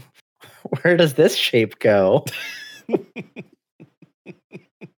of where does this shape go?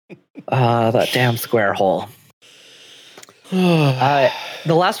 That damn square hole. The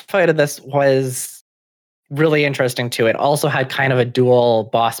last fight of this was really interesting too. It also had kind of a dual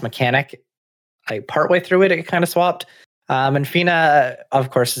boss mechanic. Like partway through it kind of swapped. And Fina,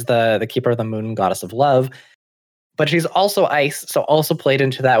 of course, is the keeper of the moon, goddess of love. But she's also ice, so also played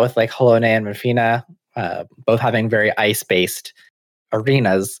into that with like Halone and Minfina, both having very ice-based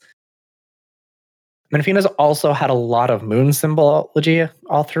arenas. Minfina's also had a lot of moon symbology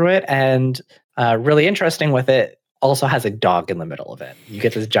all through it, and really interesting with it, also has a dog in the middle of it. You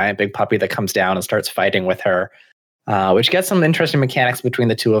get this giant big puppy that comes down and starts fighting with her, which gets some interesting mechanics between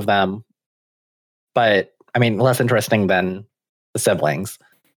the two of them. But, I mean, less interesting than the siblings.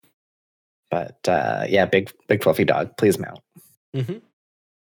 But, yeah, big fluffy dog. Please mount. Mm-hmm.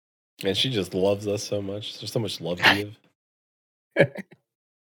 And she just loves us so much. There's so much love to give.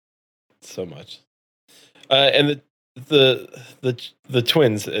 So much. And the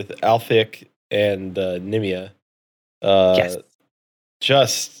twins, Althik and Nimia, Yes.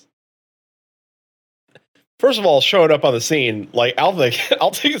 just first of all showing up on the scene. Like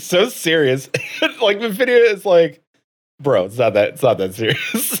Althik is so serious. Like the video is like, bro, it's not that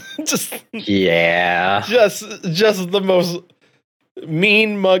serious. Just the most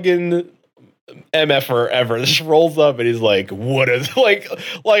mean mugging MFer ever. Just rolls up and he's like, what is like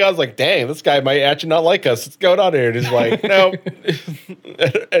I was like, dang, this guy might actually not like us. What's going on here? And he's like, no.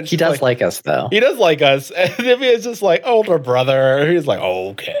 And he does like us though. He does like us. And if it's just like older brother, he's like, oh,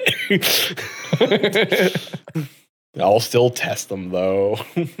 okay. I'll still test them though.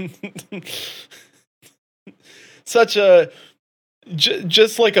 Such a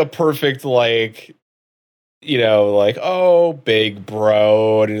just like a perfect like, you know, like, oh, big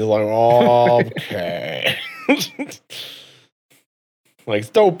bro. And he's like, oh, okay.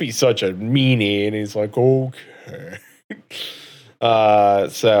 Like, don't be such a meanie. And he's like, okay.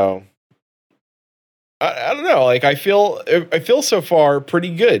 So I don't know. Like, I feel so far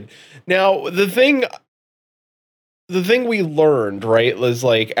pretty good. Now, the thing we learned, right, was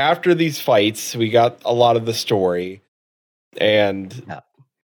like after these fights, we got a lot of the story and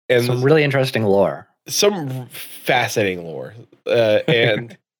some really interesting lore. Some fascinating lore.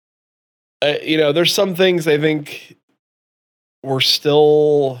 And, you know, there's some things I think we're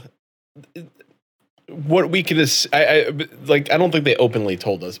still what we can I don't think they openly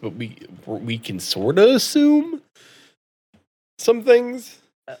told us, but we can sort of assume some things.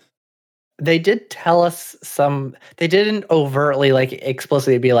 They did tell us some. They didn't overtly like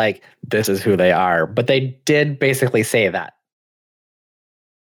explicitly be like, this is who they are, but they did basically say that.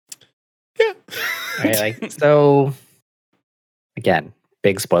 Yeah. Right, like, so again,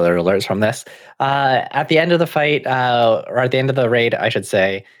 big spoiler alerts from this. At the end of the fight, or at the end of the raid, I should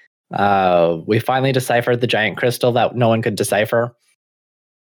say, we finally deciphered the giant crystal that no one could decipher.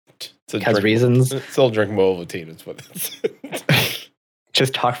 Because reasons. It's still drinkable Ovaltine, is what it's.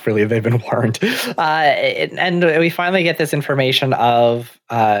 Just talk freely, they've been warned. And we finally get this information of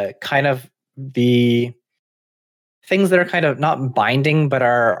kind of the things that are kind of not binding, but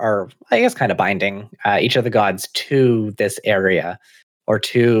are I guess kind of binding each of the gods to this area or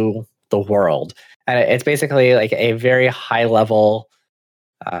to the world. And it's basically like a very high level,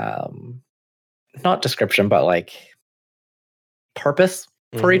 not description, but like purpose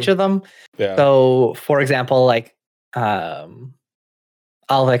for each of them. Yeah. So, for example, like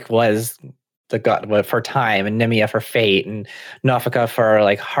Alvik was the god for time, and Nimia for fate, and Nafika for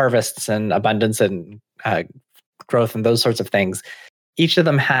like harvests and abundance and growth and those sorts of things. Each of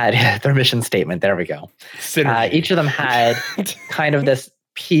them had their mission statement. There we go. Each of them had kind of this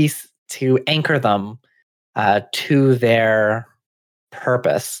piece to anchor them to their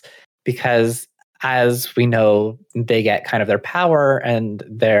purpose, because as we know, they get kind of their power and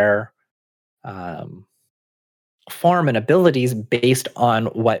their form and abilities based on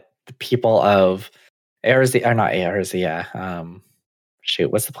what the people of Erzea, or not Erzea,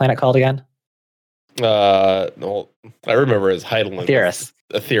 shoot, what's the planet called again? Well, I remember as Heidelin. Aetheris.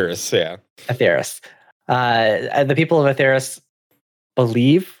 Aetheris, yeah. Aetheris. The people of Aetheris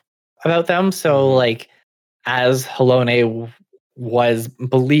believe about them. So, like, as Halone was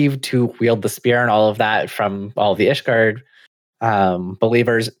believed to wield the spear and all of that from all of the Ishgard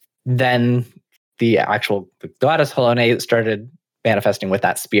believers. Then the goddess Halone started manifesting with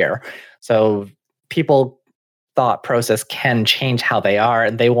that spear. So people thought Proces can change how they are,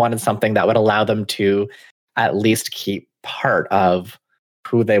 and they wanted something that would allow them to at least keep part of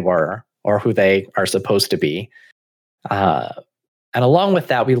who they were or who they are supposed to be. And along with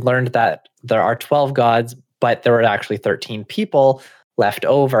that, we learned that there are 12 gods, but there were actually 13 people left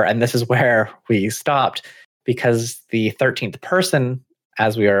over. And this is where we stopped, because the 13th person,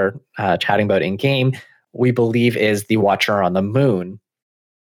 as we are chatting about in game, we believe is the Watcher on the Moon.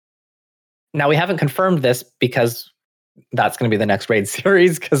 Now, we haven't confirmed this because that's going to be the next raid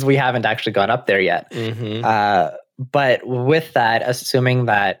series, because we haven't actually gone up there yet. But with that, assuming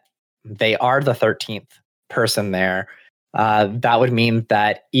that they are the 13th person there, that would mean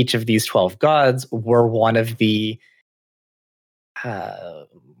that each of these 12 gods were one of the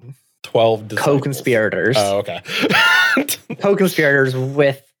 12 co-conspirators. Oh, okay. Co-conspirators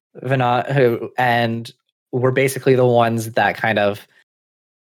with Venat, and were basically the ones that kind of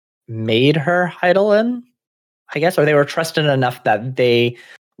made her Hydaelyn, I guess, or they were trusted enough that they,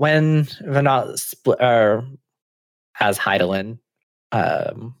 when Venat split, as Hydaelyn,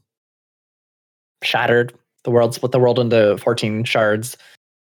 shattered the world, split the world into 14 shards.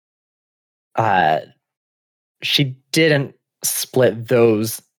 She didn't split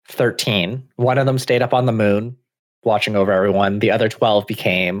those 13. One of them stayed up on the moon, watching over everyone. The other 12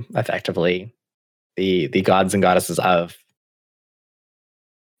 became effectively the gods and goddesses of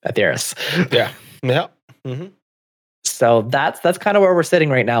Aetheris. Yeah. Yeah. Mm-hmm. So that's kind of where we're sitting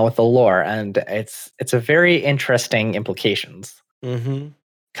right now with the lore, and it's a very interesting implications.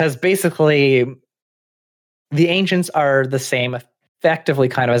 Because basically, the ancients are the same, effectively,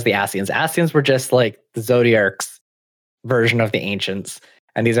 kind of as the Ascians. Ascians were just like the Zodiarch's version of the ancients,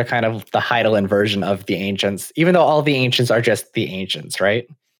 and these are kind of the Hydaelyn version of the ancients, even though all the ancients are just the ancients, right?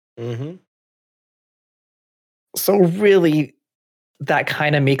 So really, that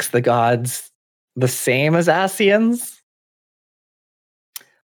kind of makes the gods the same as Ascians.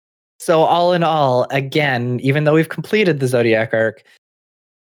 So all in all, again, even though we've completed the Zodiac arc,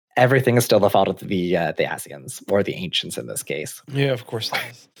 everything is still the fault of the Ascians, or the ancients in this case. Yeah, of course it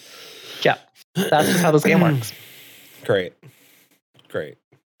is. Yeah, that's just how this game works. Great.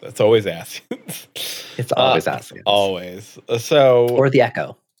 That's always Ascians. It's always Ascians. Always. So, or the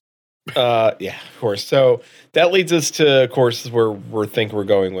Echo. Yeah, of course. So that leads us to, of course, where we're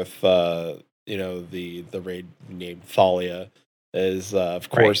going with, the raid named Thalia. Is of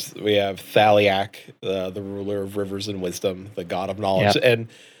course we have Thaliak, the ruler of rivers and wisdom, the god of knowledge, and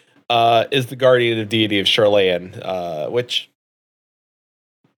is the guardian of deity of Sharlayan, which,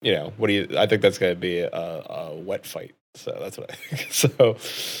 I think that's going to be a wet fight. So that's what I think. So,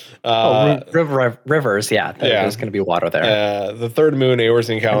 rivers, yeah, there's going to be water there. The third moon,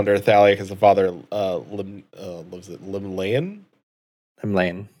 Eorzean calendar, Thaliak is the father. Lives at Limlayan.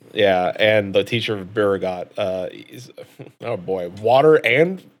 Limlayan. Yeah, and the teacher of Baragat. Oh boy, water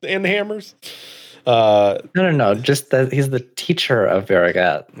and hammers. No. Just that he's the teacher of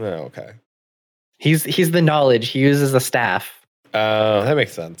Baragat. Oh, okay. He's the knowledge. He uses a staff. That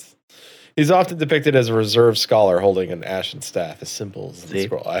makes sense. He's often depicted as a reserved scholar holding an ashen staff, as simple as the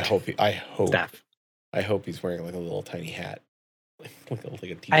scroll. I hope he's wearing like a little tiny hat. Like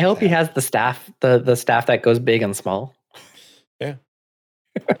a I hope he has the staff, the staff that goes big and small. Yeah.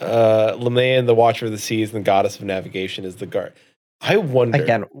 Limnaean, the watcher of the seas and the goddess of navigation, is the guard. I wonder.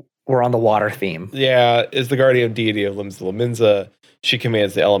 Again, we're on the water theme. Yeah, is the guardian deity of Limsa Lominsa. She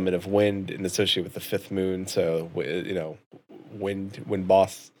commands the element of wind and associated with the fifth moon. So, wind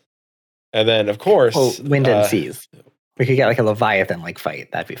boss. And then, of course, wind and seas. We could get like a Leviathan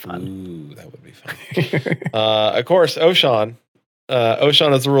fight. That'd be fun. Ooh, that would be fun. Of course, Oshan.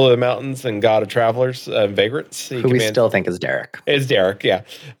 Oshan is the ruler of the mountains and god of travelers and vagrants. Who we still think is Derek. It's Derek, yeah.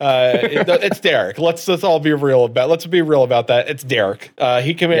 It's Derek. Let's all be real about. Let's be real about that. It's Derek.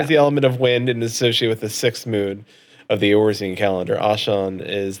 He commands the element of wind and is associated with the sixth moon of the Eorzean calendar. Oshan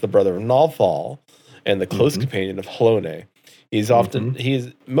is the brother of Nalthal and the close companion of Halone.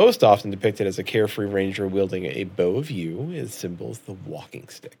 He's most often depicted as a carefree ranger wielding a bow of yew. His symbol is the walking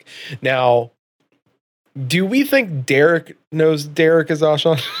stick. Now, do we think Derek knows Derek is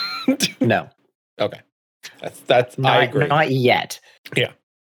Oshan? No. Okay. That's I agree. Not yet. Yeah.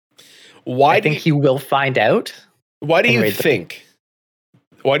 I think he will find out. Why do you think?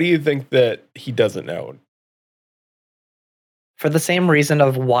 Why do you think that he doesn't know? For the same reason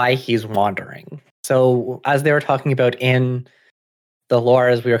of why he's wandering. So, as they were talking about in the lore,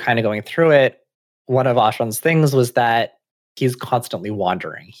 as we were kind of going through it, one of Oshan's things was that he's constantly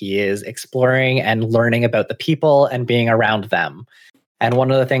wandering. He is exploring and learning about the people and being around them. And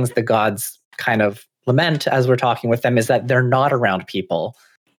one of the things the gods kind of lament as we're talking with them is that they're not around people,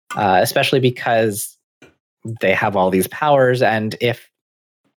 especially because they have all these powers. And if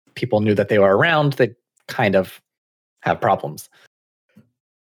people knew that they were around, they'd kind of have problems.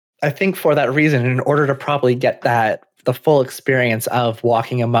 I think for that reason, in order to probably get the full experience of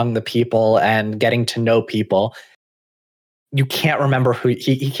walking among the people and getting to know people, you can't remember who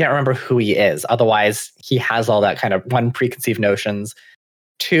he can't remember who he is. Otherwise, he has all that kind of one, preconceived notions.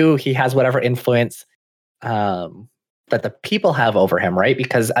 Two, he has whatever influence that the people have over him, right?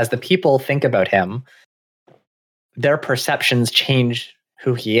 Because as the people think about him, their perceptions change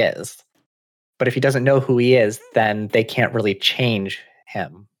who he is. But if he doesn't know who he is, then they can't really change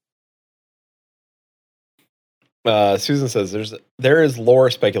him. Susan says there is lore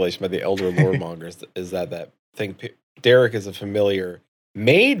speculation by the elder lore mongers is that think Derek is a familiar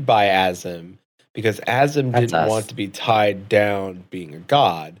made by Azim because Azim didn't want to be tied down being a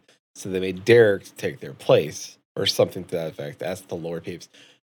god, so they made Derek take their place or something to that effect. Ask the lore peeps.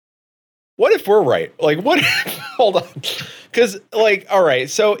 What if we're right? Like, what? Hold on, because like, all right.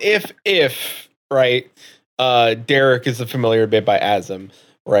 So if right, Derek is a familiar made by Azim.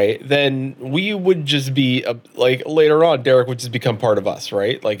 Right, then we would just be like later on. Derek would just become part of us,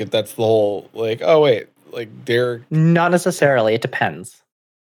 right? Like if that's the whole like. Oh wait, like Derek. Not necessarily. It depends.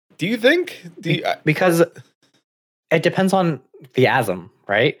 Do you think? Because it depends on the Azim,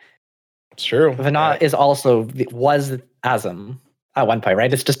 right? It's true. Venat is also was Azim at one point,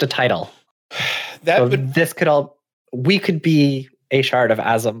 right? It's just a title. We could be a shard of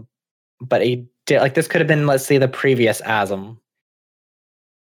Azim, but this could have been, let's say, the previous Azim.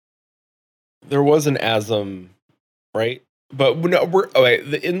 There was an Azim, right? But no,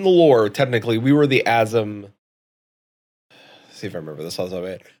 in the lore, technically, we were the Azim. Let's see if I remember this also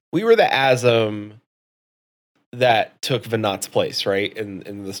right. We were the Azim that took Venat's place, right?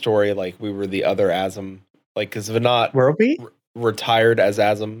 In the story, like we were the other Azim, like because Venat were we retired as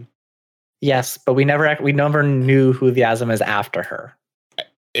Azim. Yes, but we never knew who the Azim is after her.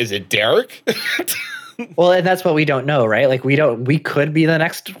 Is it Derek? Well, and that's what we don't know, right? Like we could be the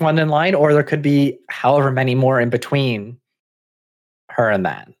next one in line, or there could be however many more in between her and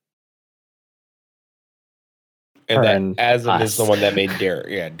that. And that Azim is the one that made Derek.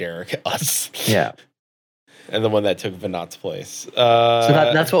 Yeah, Derek, us. Yeah. And the one that took Venat's place. So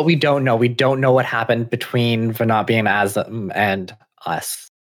that's what we don't know. We don't know what happened between Venat being Azim and us.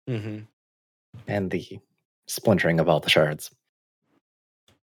 Mm-hmm. And the splintering of all the shards.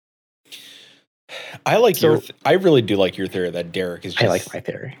 I like I really do like your theory that Derek is just... I like my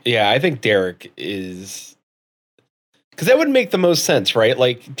theory. Yeah, I think Derek is... Because that would make the most sense, right?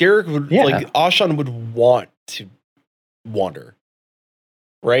 Like, Derek would... Yeah. Like, Ashan would want to wander.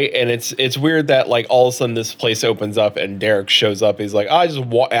 Right? And it's weird that, like, all of a sudden this place opens up and Derek shows up. He's like, I just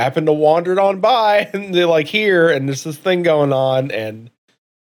happened to wander on by. And they're, like, here. And there's this thing going on. And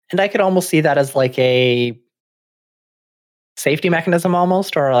I could almost see that as, like, a safety mechanism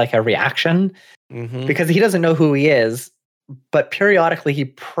almost, or like a reaction. Mm-hmm. Because he doesn't know who he is, but periodically he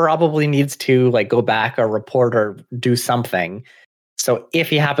probably needs to like go back or report or do something. So if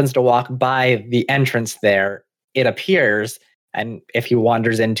he happens to walk by the entrance there, it appears, and if he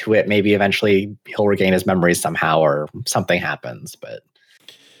wanders into it, maybe eventually he'll regain his memories somehow or something happens. But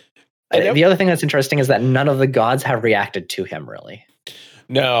the other thing that's interesting is that none of the gods have reacted to him, really.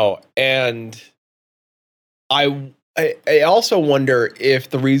 No, and I also wonder if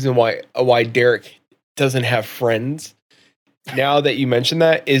the reason why Derek doesn't have friends, now that you mention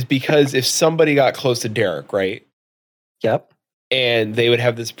that, is because if somebody got close to Derek, right? Yep. And they would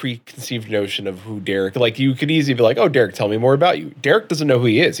have this preconceived notion of who Derek, like you could easily be like, oh, Derek, tell me more about you. Derek doesn't know who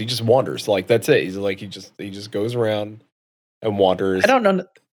he is. He just wanders. Like, that's it. He's like, he just goes around and wanders. I don't know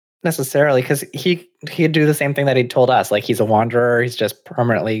necessarily, because he'd do the same thing that he told us. Like, he's a wanderer. He's just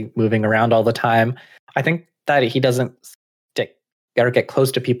permanently moving around all the time. I think that he doesn't stick or get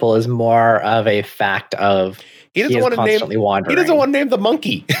close to people is more of a fact of he doesn't want to constantly wandering. He doesn't want to name the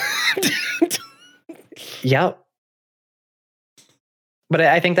monkey. Yep. But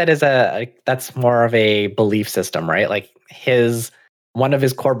I think that is that's more of a belief system, right? Like one of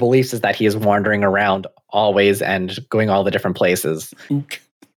his core beliefs is that he is wandering around always and going all the different places. And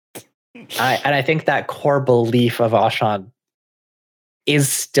I think that core belief of Ashan is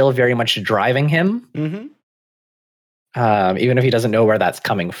still very much driving him. Mm-hmm. Even if he doesn't know where that's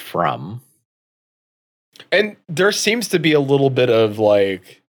coming from. And there seems to be a little bit of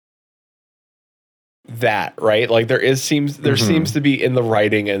like that, right? Like there seems to be in the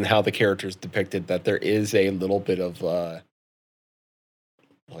writing and how the characters depicted that there is a little bit of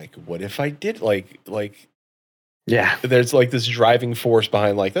like, what if I did like Yeah. there's like this driving force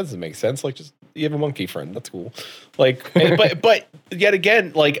behind like that doesn't make sense. Like just you have a monkey friend, that's cool. Like but yet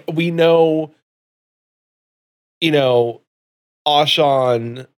again, like we know, you know,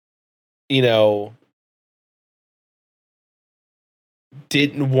 Ashan, you know,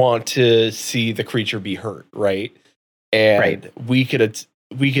 didn't want to see the creature be hurt, right? And we could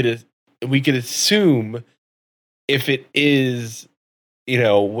assume if it is, you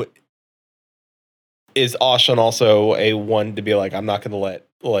know, is Ashan also a one to be like, I'm not going to let,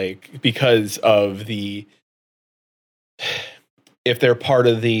 like, because of the, if they're part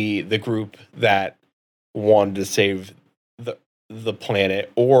of the group that wanted to save the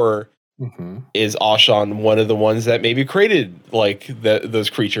planet, or is Ashan one of the ones that maybe created like those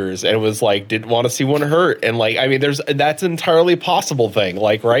creatures and was like didn't want to see one hurt, and like I mean that's an entirely possible thing,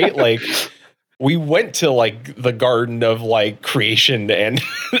 like, right? Like we went to like the garden of like creation and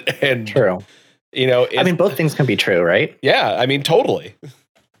True. You know, I mean both things can be true, right? Yeah, I mean totally.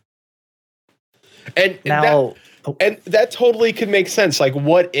 And now that totally could make sense. Like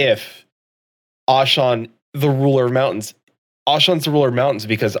what if Ashan, the ruler of mountains, Ashan's the ruler of mountains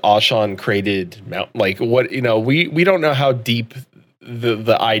because Ashan created mountain. Like what, you know, we don't know how deep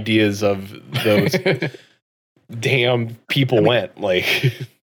the ideas of those damn people went. Like,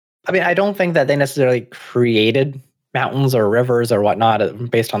 I mean, I don't think that they necessarily created mountains or rivers or whatnot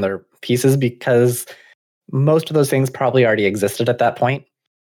based on their pieces, because most of those things probably already existed at that point.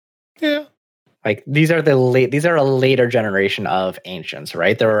 Yeah. Like these are a later generation of ancients,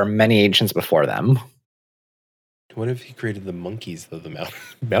 right? There were many ancients before them. What if he created the monkeys, though, the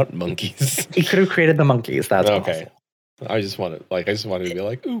mountain monkeys? He could have created the monkeys. That's okay. Possible. I just wanted to be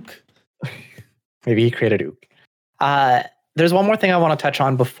like, ook. Maybe he created ook. There's one more thing I want to touch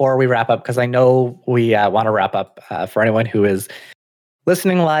on before we wrap up, because I know we want to wrap up. For anyone who is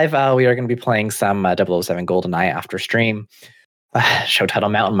listening live, we are going to be playing some 007 GoldenEye after stream. Show title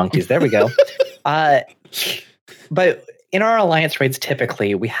Mountain Monkeys. There we go. But in our alliance raids,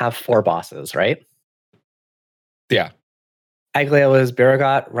 typically we have 4 bosses, right? Yeah. Aglia was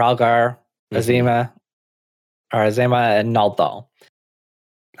Biragot, Ralgar, Azima, and Naldal.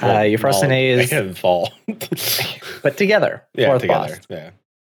 Euphrosyne is and Fall. but together. Yeah, 4th together. boss. Yeah.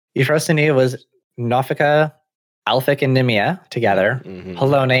 Euphrosyne was Naufika, Alphic, and Nimia together.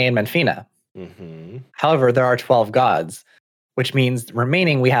 Halone and Menfina. However, there are 12 gods, which means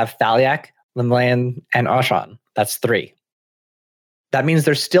remaining we have Thaliak, Limlayan, and Ashan. That's 3. That means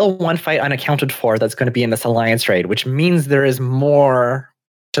there's still 1 fight unaccounted for that's going to be in this alliance raid, which means there is more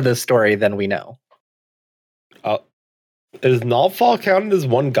to this story than we know. Is Naldfall counted as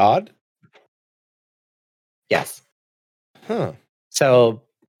 1 god? Yes. Huh. So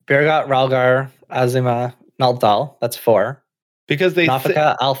Biragot, Ralgar, Azima, Naldal, that's 4. Because they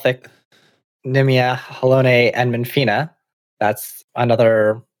Naufika, Alphic, Nimia, Halone, and Menfina, that's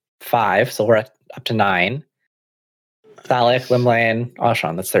another 5. So we're up to 9. Thaliak, Limlayan,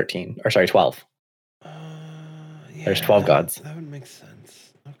 Ashan, that's 13. Or sorry, 12. Yeah, There's 12 gods. That would make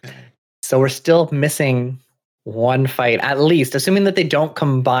sense. Okay. So we're still missing 1 fight, at least, assuming that they don't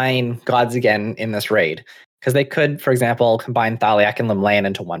combine gods again in this raid. Because they could, for example, combine Thaliak and Limlayan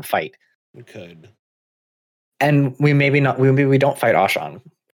into 1 fight. We could. And we don't fight Ashan.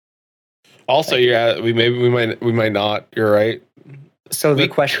 Also, yeah, we might not. You're right. So the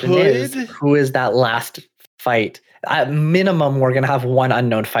question is, who is that last fight? At minimum, we're going to have 1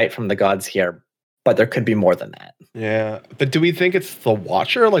 unknown fight from the gods here, but there could be more than that. Yeah, but do we think it's the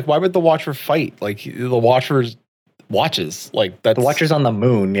Watcher? Like, why would the Watcher fight? Like, the Watcher's watches. Like, that's the Watcher's on the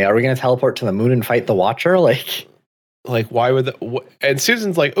moon. Yeah, are we going to teleport to the moon and fight the Watcher? Like why would and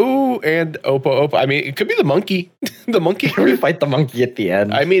Susan's like, ooh, and Opa. I mean, it could be the monkey. The monkey. We fight the monkey at the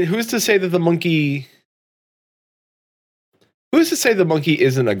end. I mean, who's to say that the monkey? Who's to say the monkey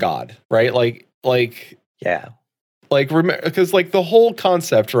isn't a god? Right? Like yeah. Like, remember, because like the whole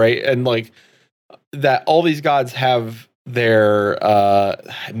concept, right, and like that all these gods have their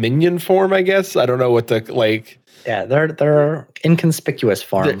minion form. I guess I don't know what the like. Yeah, they're inconspicuous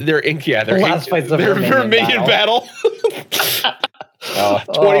form. They're minion battle.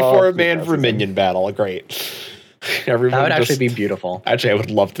 24 man for minion battle. Great. Everyone that would actually be beautiful. Actually, I would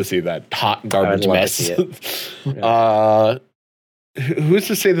love to see that hot garbage mess. Yeah. Who's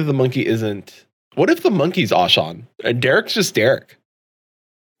to say that the monkey isn't? What if the monkey's Ashan and Derek's just Derek?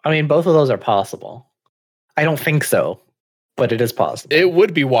 I mean, both of those are possible. I don't think so, but it is possible. It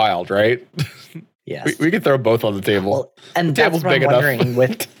would be wild, right? Yes. We could throw both on the table. Well, and that's what I'm wondering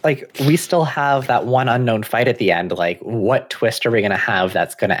with, like, we still have that 1 unknown fight at the end. Like, what twist are we going to have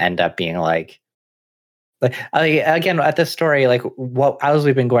that's going to end up being like, Again, at this story, like what as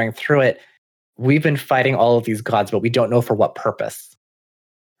we've been going through it, we've been fighting all of these gods, but we don't know for what purpose.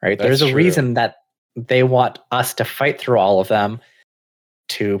 Right? That's There's a true. reason that they want us to fight through all of them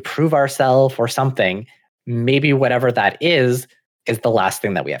to prove ourselves or something. Maybe whatever that is the last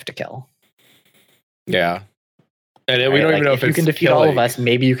thing that we have to kill. Yeah. And we Right? don't Like, even know if you it's can defeat all of us,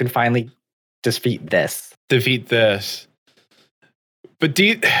 maybe you can finally defeat this. defeat this. But do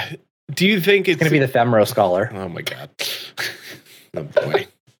you think it's It's going to be the Femro Scholar. Oh my god. Oh boy.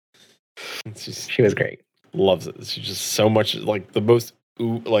 She was great. Loves it. She's just so much like the most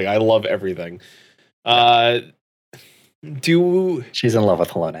like I love everything. She's in love with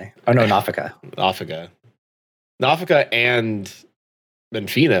Halone. Oh no, Nafika. Nafika and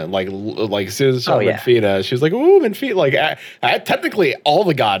Menfina, like as soon as I saw yeah. Menfina, she was like, "Ooh, Menfina!" Like, I technically all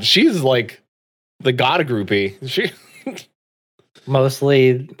the gods. She's like the god groupie. She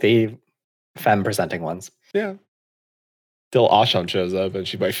Mostly the femme presenting ones. yeah. Till Ashan shows up and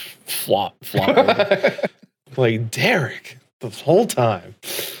she might flop. Like Derek this whole time.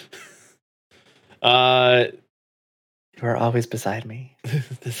 You are always beside me.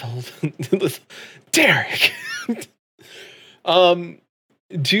 this Derek. Do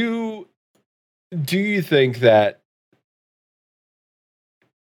you think that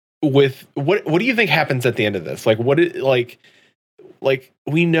with what do you think happens at the end of this? Like like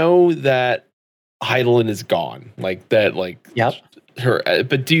we know that Hydaelyn is gone. Like that Yep. her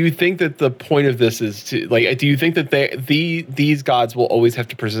but do you think that the point of this is to like do you think that these gods will always have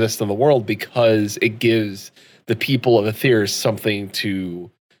to persist in the world because it gives the people of Aether something to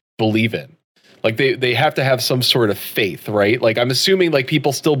believe in? Like they have to have some sort of faith, right? Like I'm assuming like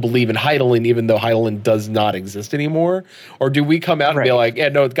people still believe in Hydaelyn even though Hydaelyn does not exist anymore. Or do we come out and be like, yeah,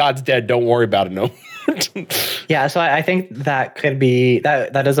 no, God's dead, don't worry about it, no. Yeah, so I think that could be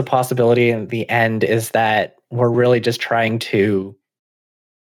that is a possibility. In the end, is that we're really just trying to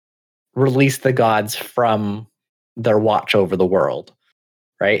release the gods from their watch over the world,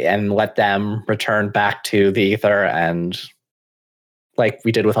 right? And let them return back to the Aether, and like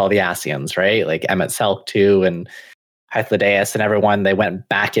we did with all the Ascians, right? Like Emet-Selch and Hythlodaeus and everyone, they went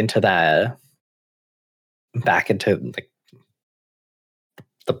back into like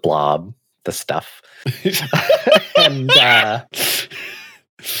the blob, the stuff. And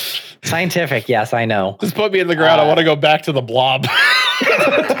scientific, yes, I know. Just put me in the ground. I want to go back to the blob.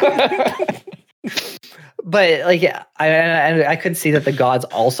 But like, I could see that the gods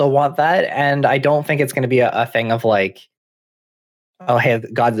also want that, and I don't think it's going to be a thing of like, oh, hey,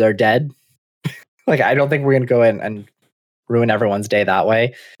 the gods are dead. Like, I don't think we're going to go in and ruin everyone's day that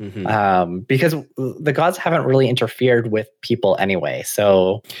way, because the gods haven't really interfered with people anyway.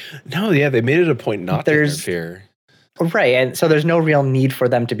 So no, yeah, they made it a point not to interfere. Right, and so there's no real need for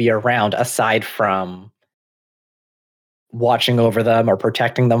them to be around aside from watching over them or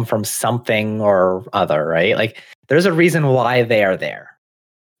protecting them from something or other, right? Like there's a reason why they are there.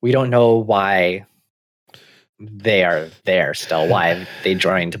 We don't know why they are there still, why they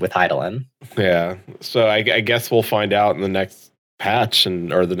joined with Hydaelyn. Yeah, so I guess we'll find out in the next patch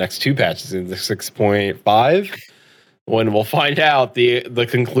or the next two patches in the 6.5 when we'll find out the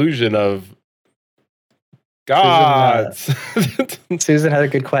conclusion of gods. Susan had a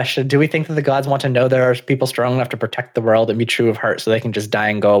good question. Do we think that the gods want to know there are people strong enough to protect the world and be true of heart so they can just die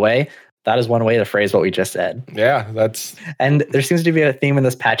and go away? That is one way to phrase what we just said. Yeah, that's... And there seems to be a theme in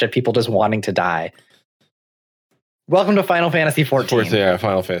this patch of people just wanting to die. Welcome to Final Fantasy 14. Yeah,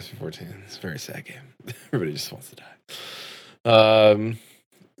 Final Fantasy 14. It's a very sad game. Everybody just wants to die.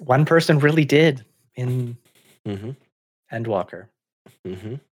 One person really did in Endwalker.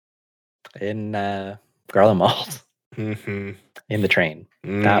 In Garlemald. In the train.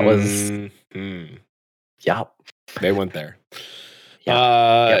 That was... Yup. They went there.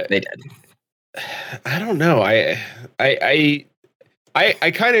 Yep, they did. I don't know. I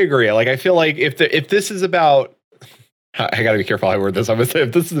kind of agree. Like, I feel like if this is about... I gotta be careful how I word this. I'm gonna say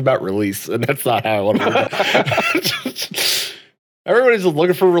if this is about release, and that's not how I want to word it. Everybody's just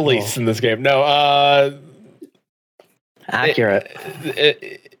looking for release in this game. No, accurate.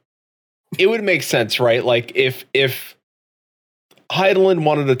 It would make sense, right? Like if Hydaelyn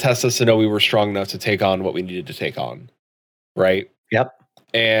wanted to test us to know we were strong enough to take on what we needed to take on, right? Yep.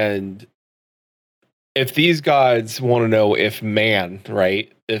 And if these gods want to know if man, right?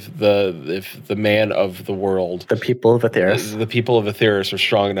 If the man of the world, the people of Aetheris, the people of Aetheris are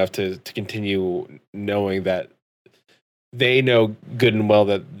strong enough to continue knowing that they know good and well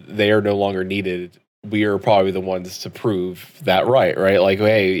that they are no longer needed, we are probably the ones to prove that right? Like,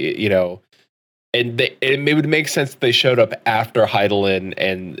 hey, you know, it would make sense that they showed up after Hydaelyn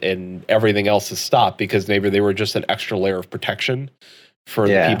and everything else has stopped, because maybe they were just an extra layer of protection for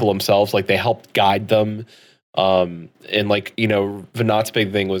the people themselves. Like they helped guide them. And like, Venat's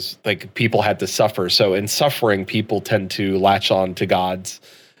big thing was like people had to suffer. So in suffering, people tend to latch on to gods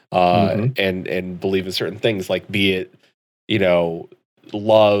and believe in certain things, like be it,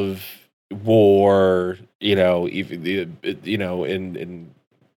 love, war, even,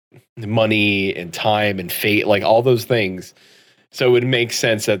 in money and time and fate, like all those things. So it would make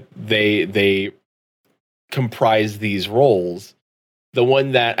sense that they comprise these roles. The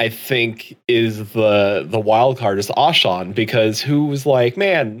one that I think is the wild card is Ashan, because who was like,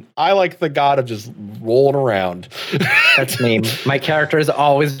 man, I like the god of just rolling around. That's me. My character has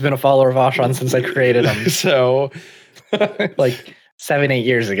always been a follower of Ashan since I created him. So like 7-8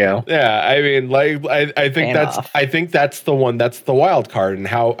 years ago. Yeah, I mean, like I think that's the one that's the wild card, and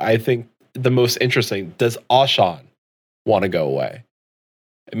how I think the most interesting. Does Ashan want to go away?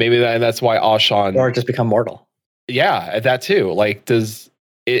 Maybe that's why Ashan, or just become mortal. Yeah, that too. Like, is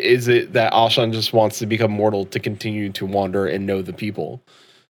it that Ashan just wants to become mortal to continue to wander and know the people,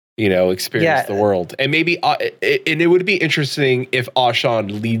 experience the world, and maybe and it would be interesting if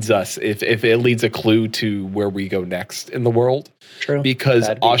Ashan leads us, if it leads a clue to where we go next in the world. True, because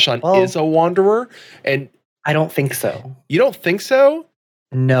Ashan is a wanderer, and I don't think so. You don't think so?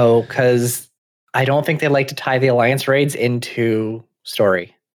 No, because I don't think they like to tie the Alliance raids into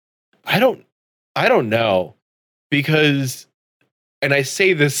story. I don't know. Because, and I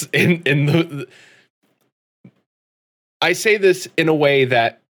say this I say this in a way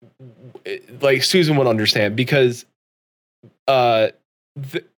that, like, Susan would understand, because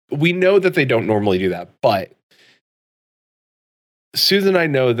we know that they don't normally do that, but Susan and I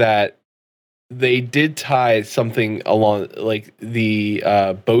know that they did tie something along, like the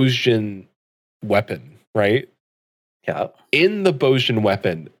Bozjan weapon, right? Yeah. In the Bozjan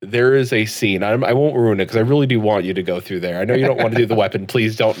weapon, there is a scene. I won't ruin it because I really do want you to go through there. I know you don't want to do the weapon.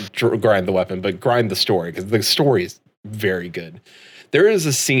 Please don't grind the weapon, but grind the story, because the story is very good. There is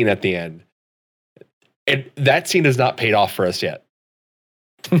a scene at the end, and that scene is not paid off for us yet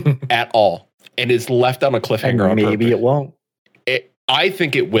at all, and is left on a cliffhanger. And maybe it won't. I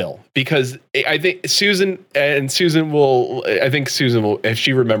think it will, because I think Susan will, if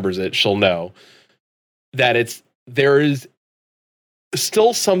she remembers it, she'll know that there is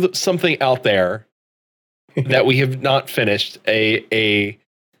still something out there that we have not finished.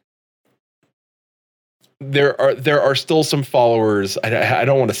 There are still some followers. I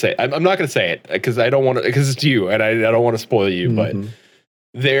don't want to say. I'm not going to say it because I don't want to, because it's you, and I don't want to spoil you. Mm-hmm.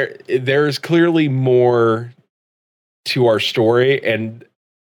 But there's clearly more to our story, and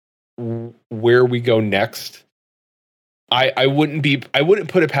where we go next. I wouldn't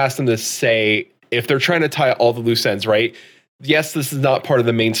put it past them to say, if they're trying to tie all the loose ends, right? Yes, this is not part of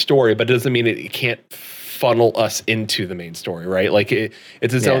the main story, but it doesn't mean it can't funnel us into the main story, right? Like it's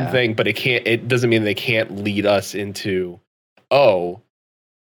its own thing, but it doesn't mean they can't lead us into,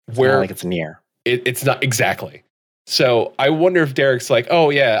 where, like it's near. It's not exactly. So I wonder if Derek's like, oh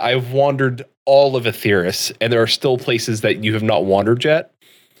yeah, I've wandered all of Aetheris, and there are still places that you have not wandered yet.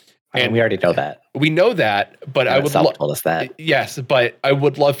 And we already know that. We know that, but I would told us that. Yes, but I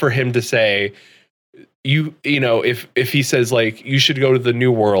would love for him to say, if he says, like, you should go to the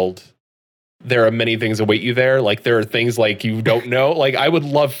New World, there are many things await you there. Like, there are things like you don't know. Like, I would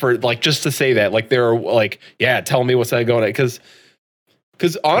love for, like, just to say that, like, there are, like, yeah, tell me what's going on, because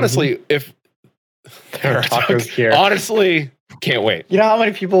honestly, if there are tacos here, honestly, can't wait. You know how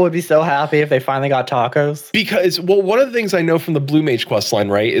many people would be so happy if they finally got tacos? Because, well, one of the things I know from the Blue Mage quest line,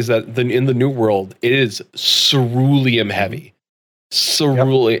 right, is that in the New World, it is ceruleum heavy.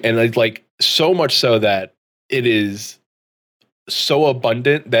 Ceruleum, and it's like so much so that it is so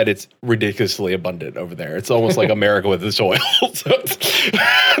abundant that it's ridiculously abundant over there. It's almost like America with its oil.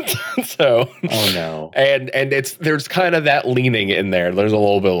 So, oh no. And there's kind of that leaning in there. There's a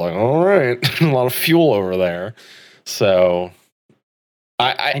little bit like, all right, a lot of fuel over there. So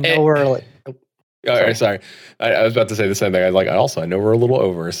I know we're like. Sorry. I was about to say the same thing. I was like, I know we're a little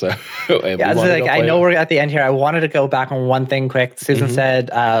over. So I know we're at the end here. I wanted to go back on one thing quick. Susan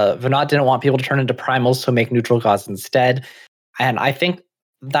said Venat didn't want people to turn into primals, so make neutral gods instead. And I think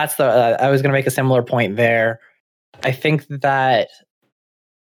that's I was going to make a similar point there. I think that,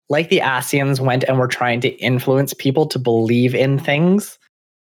 like the Ascians went and were trying to influence people to believe in things,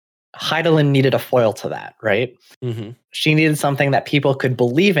 Hydaelyn needed a foil to that, right? Mm-hmm. She needed something that people could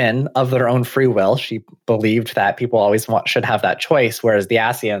believe in of their own free will. She believed that people always should have that choice, whereas the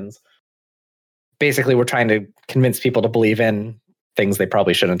Ascians basically were trying to convince people to believe in things they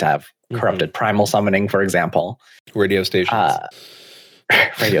probably shouldn't have. Corrupted primal summoning, for example. Radio stations.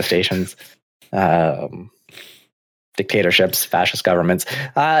 Radio stations. Dictatorships, fascist governments.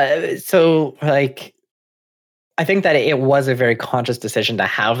 So, like, I think that it was a very conscious decision to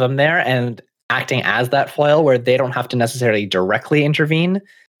have them there and acting as that foil where they don't have to necessarily directly intervene,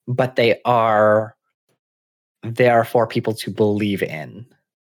 but they are there for people to believe in.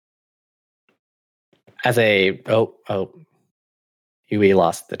 As a we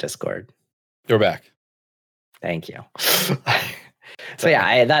lost the Discord. You're back. Thank you. So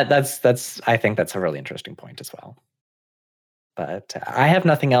yeah, that's I think that's a really interesting point as well. But I have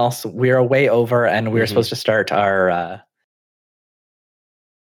nothing else. We're way over, and we're supposed to start our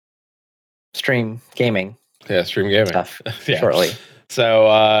stream gaming. Yeah, stream gaming stuff shortly.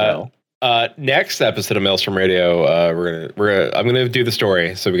 So next episode of Maelstrom Radio, I'm gonna do the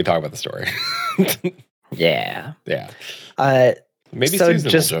story so we can talk about the story. Yeah. Maybe so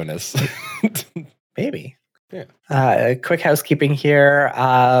Susan will join us. Maybe. Yeah. Quick housekeeping here.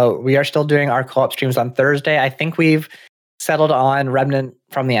 We are still doing our co-op streams on Thursday. I think we've settled on Remnant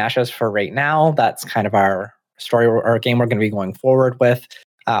from the Ashes for right now. That's kind of our story or game we're going to be going forward with.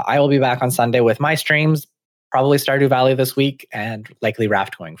 I will be back on Sunday with my streams, probably Stardew Valley this week, and likely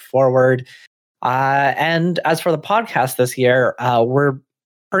Raft going forward. And as for the podcast this year, we're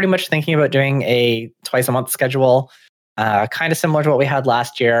pretty much thinking about doing a twice-a-month schedule, kind of similar to what we had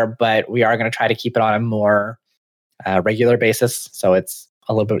last year, but we are going to try to keep it on a more regular basis, so it's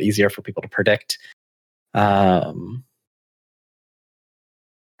a little bit easier for people to predict.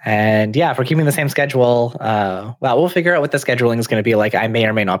 And yeah, if we're keeping the same schedule, well, we'll figure out what the scheduling is going to be like. I may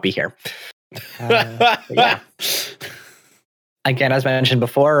or may not be here. Yeah. Again, as mentioned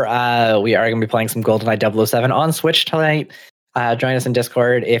before, we are going to be playing some GoldenEye 007 on Switch tonight. Join us in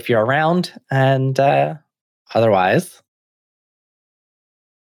Discord if you're around. And otherwise,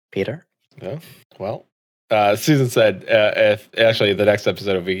 Peter? Yeah. Well, Susan said if actually the next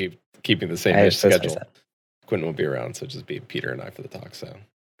episode will be keeping the same schedule. Quentin won't be around, so just be Peter and I for the talk. So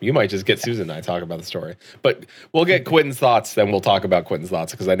you might just get Susan and I talk about the story. But we'll get Quentin's thoughts, then we'll talk about Quentin's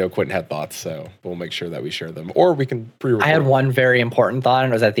thoughts, because I know Quentin had thoughts, so we'll make sure that we share them. Or we can pre-record. I had one very important thought,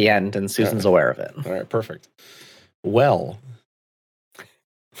 and it was at the end, and Susan's aware of it. All right, perfect. Well,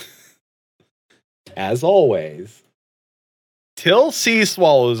 as always, till sea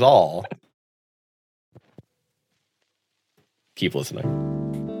swallows all, keep listening.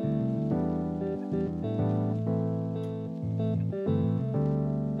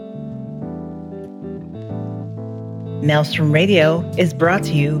 Maelstrom Radio is brought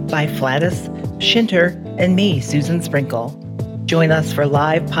to you by Flatus, Shinter, and me, Susan Sprinkle. Join us for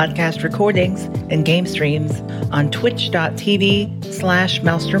live podcast recordings and game streams on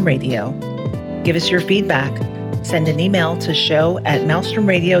twitch.tv/Maelstrom Radio. Give us your feedback. Send an email to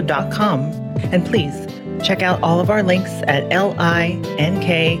show@maelstromradio.com. And please check out all of our links at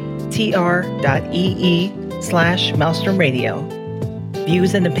linktr.ee/Maelstrom Radio.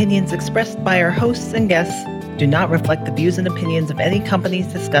 Views and opinions expressed by our hosts and guests do not reflect the views and opinions of any companies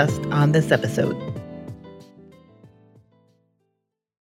discussed on this episode.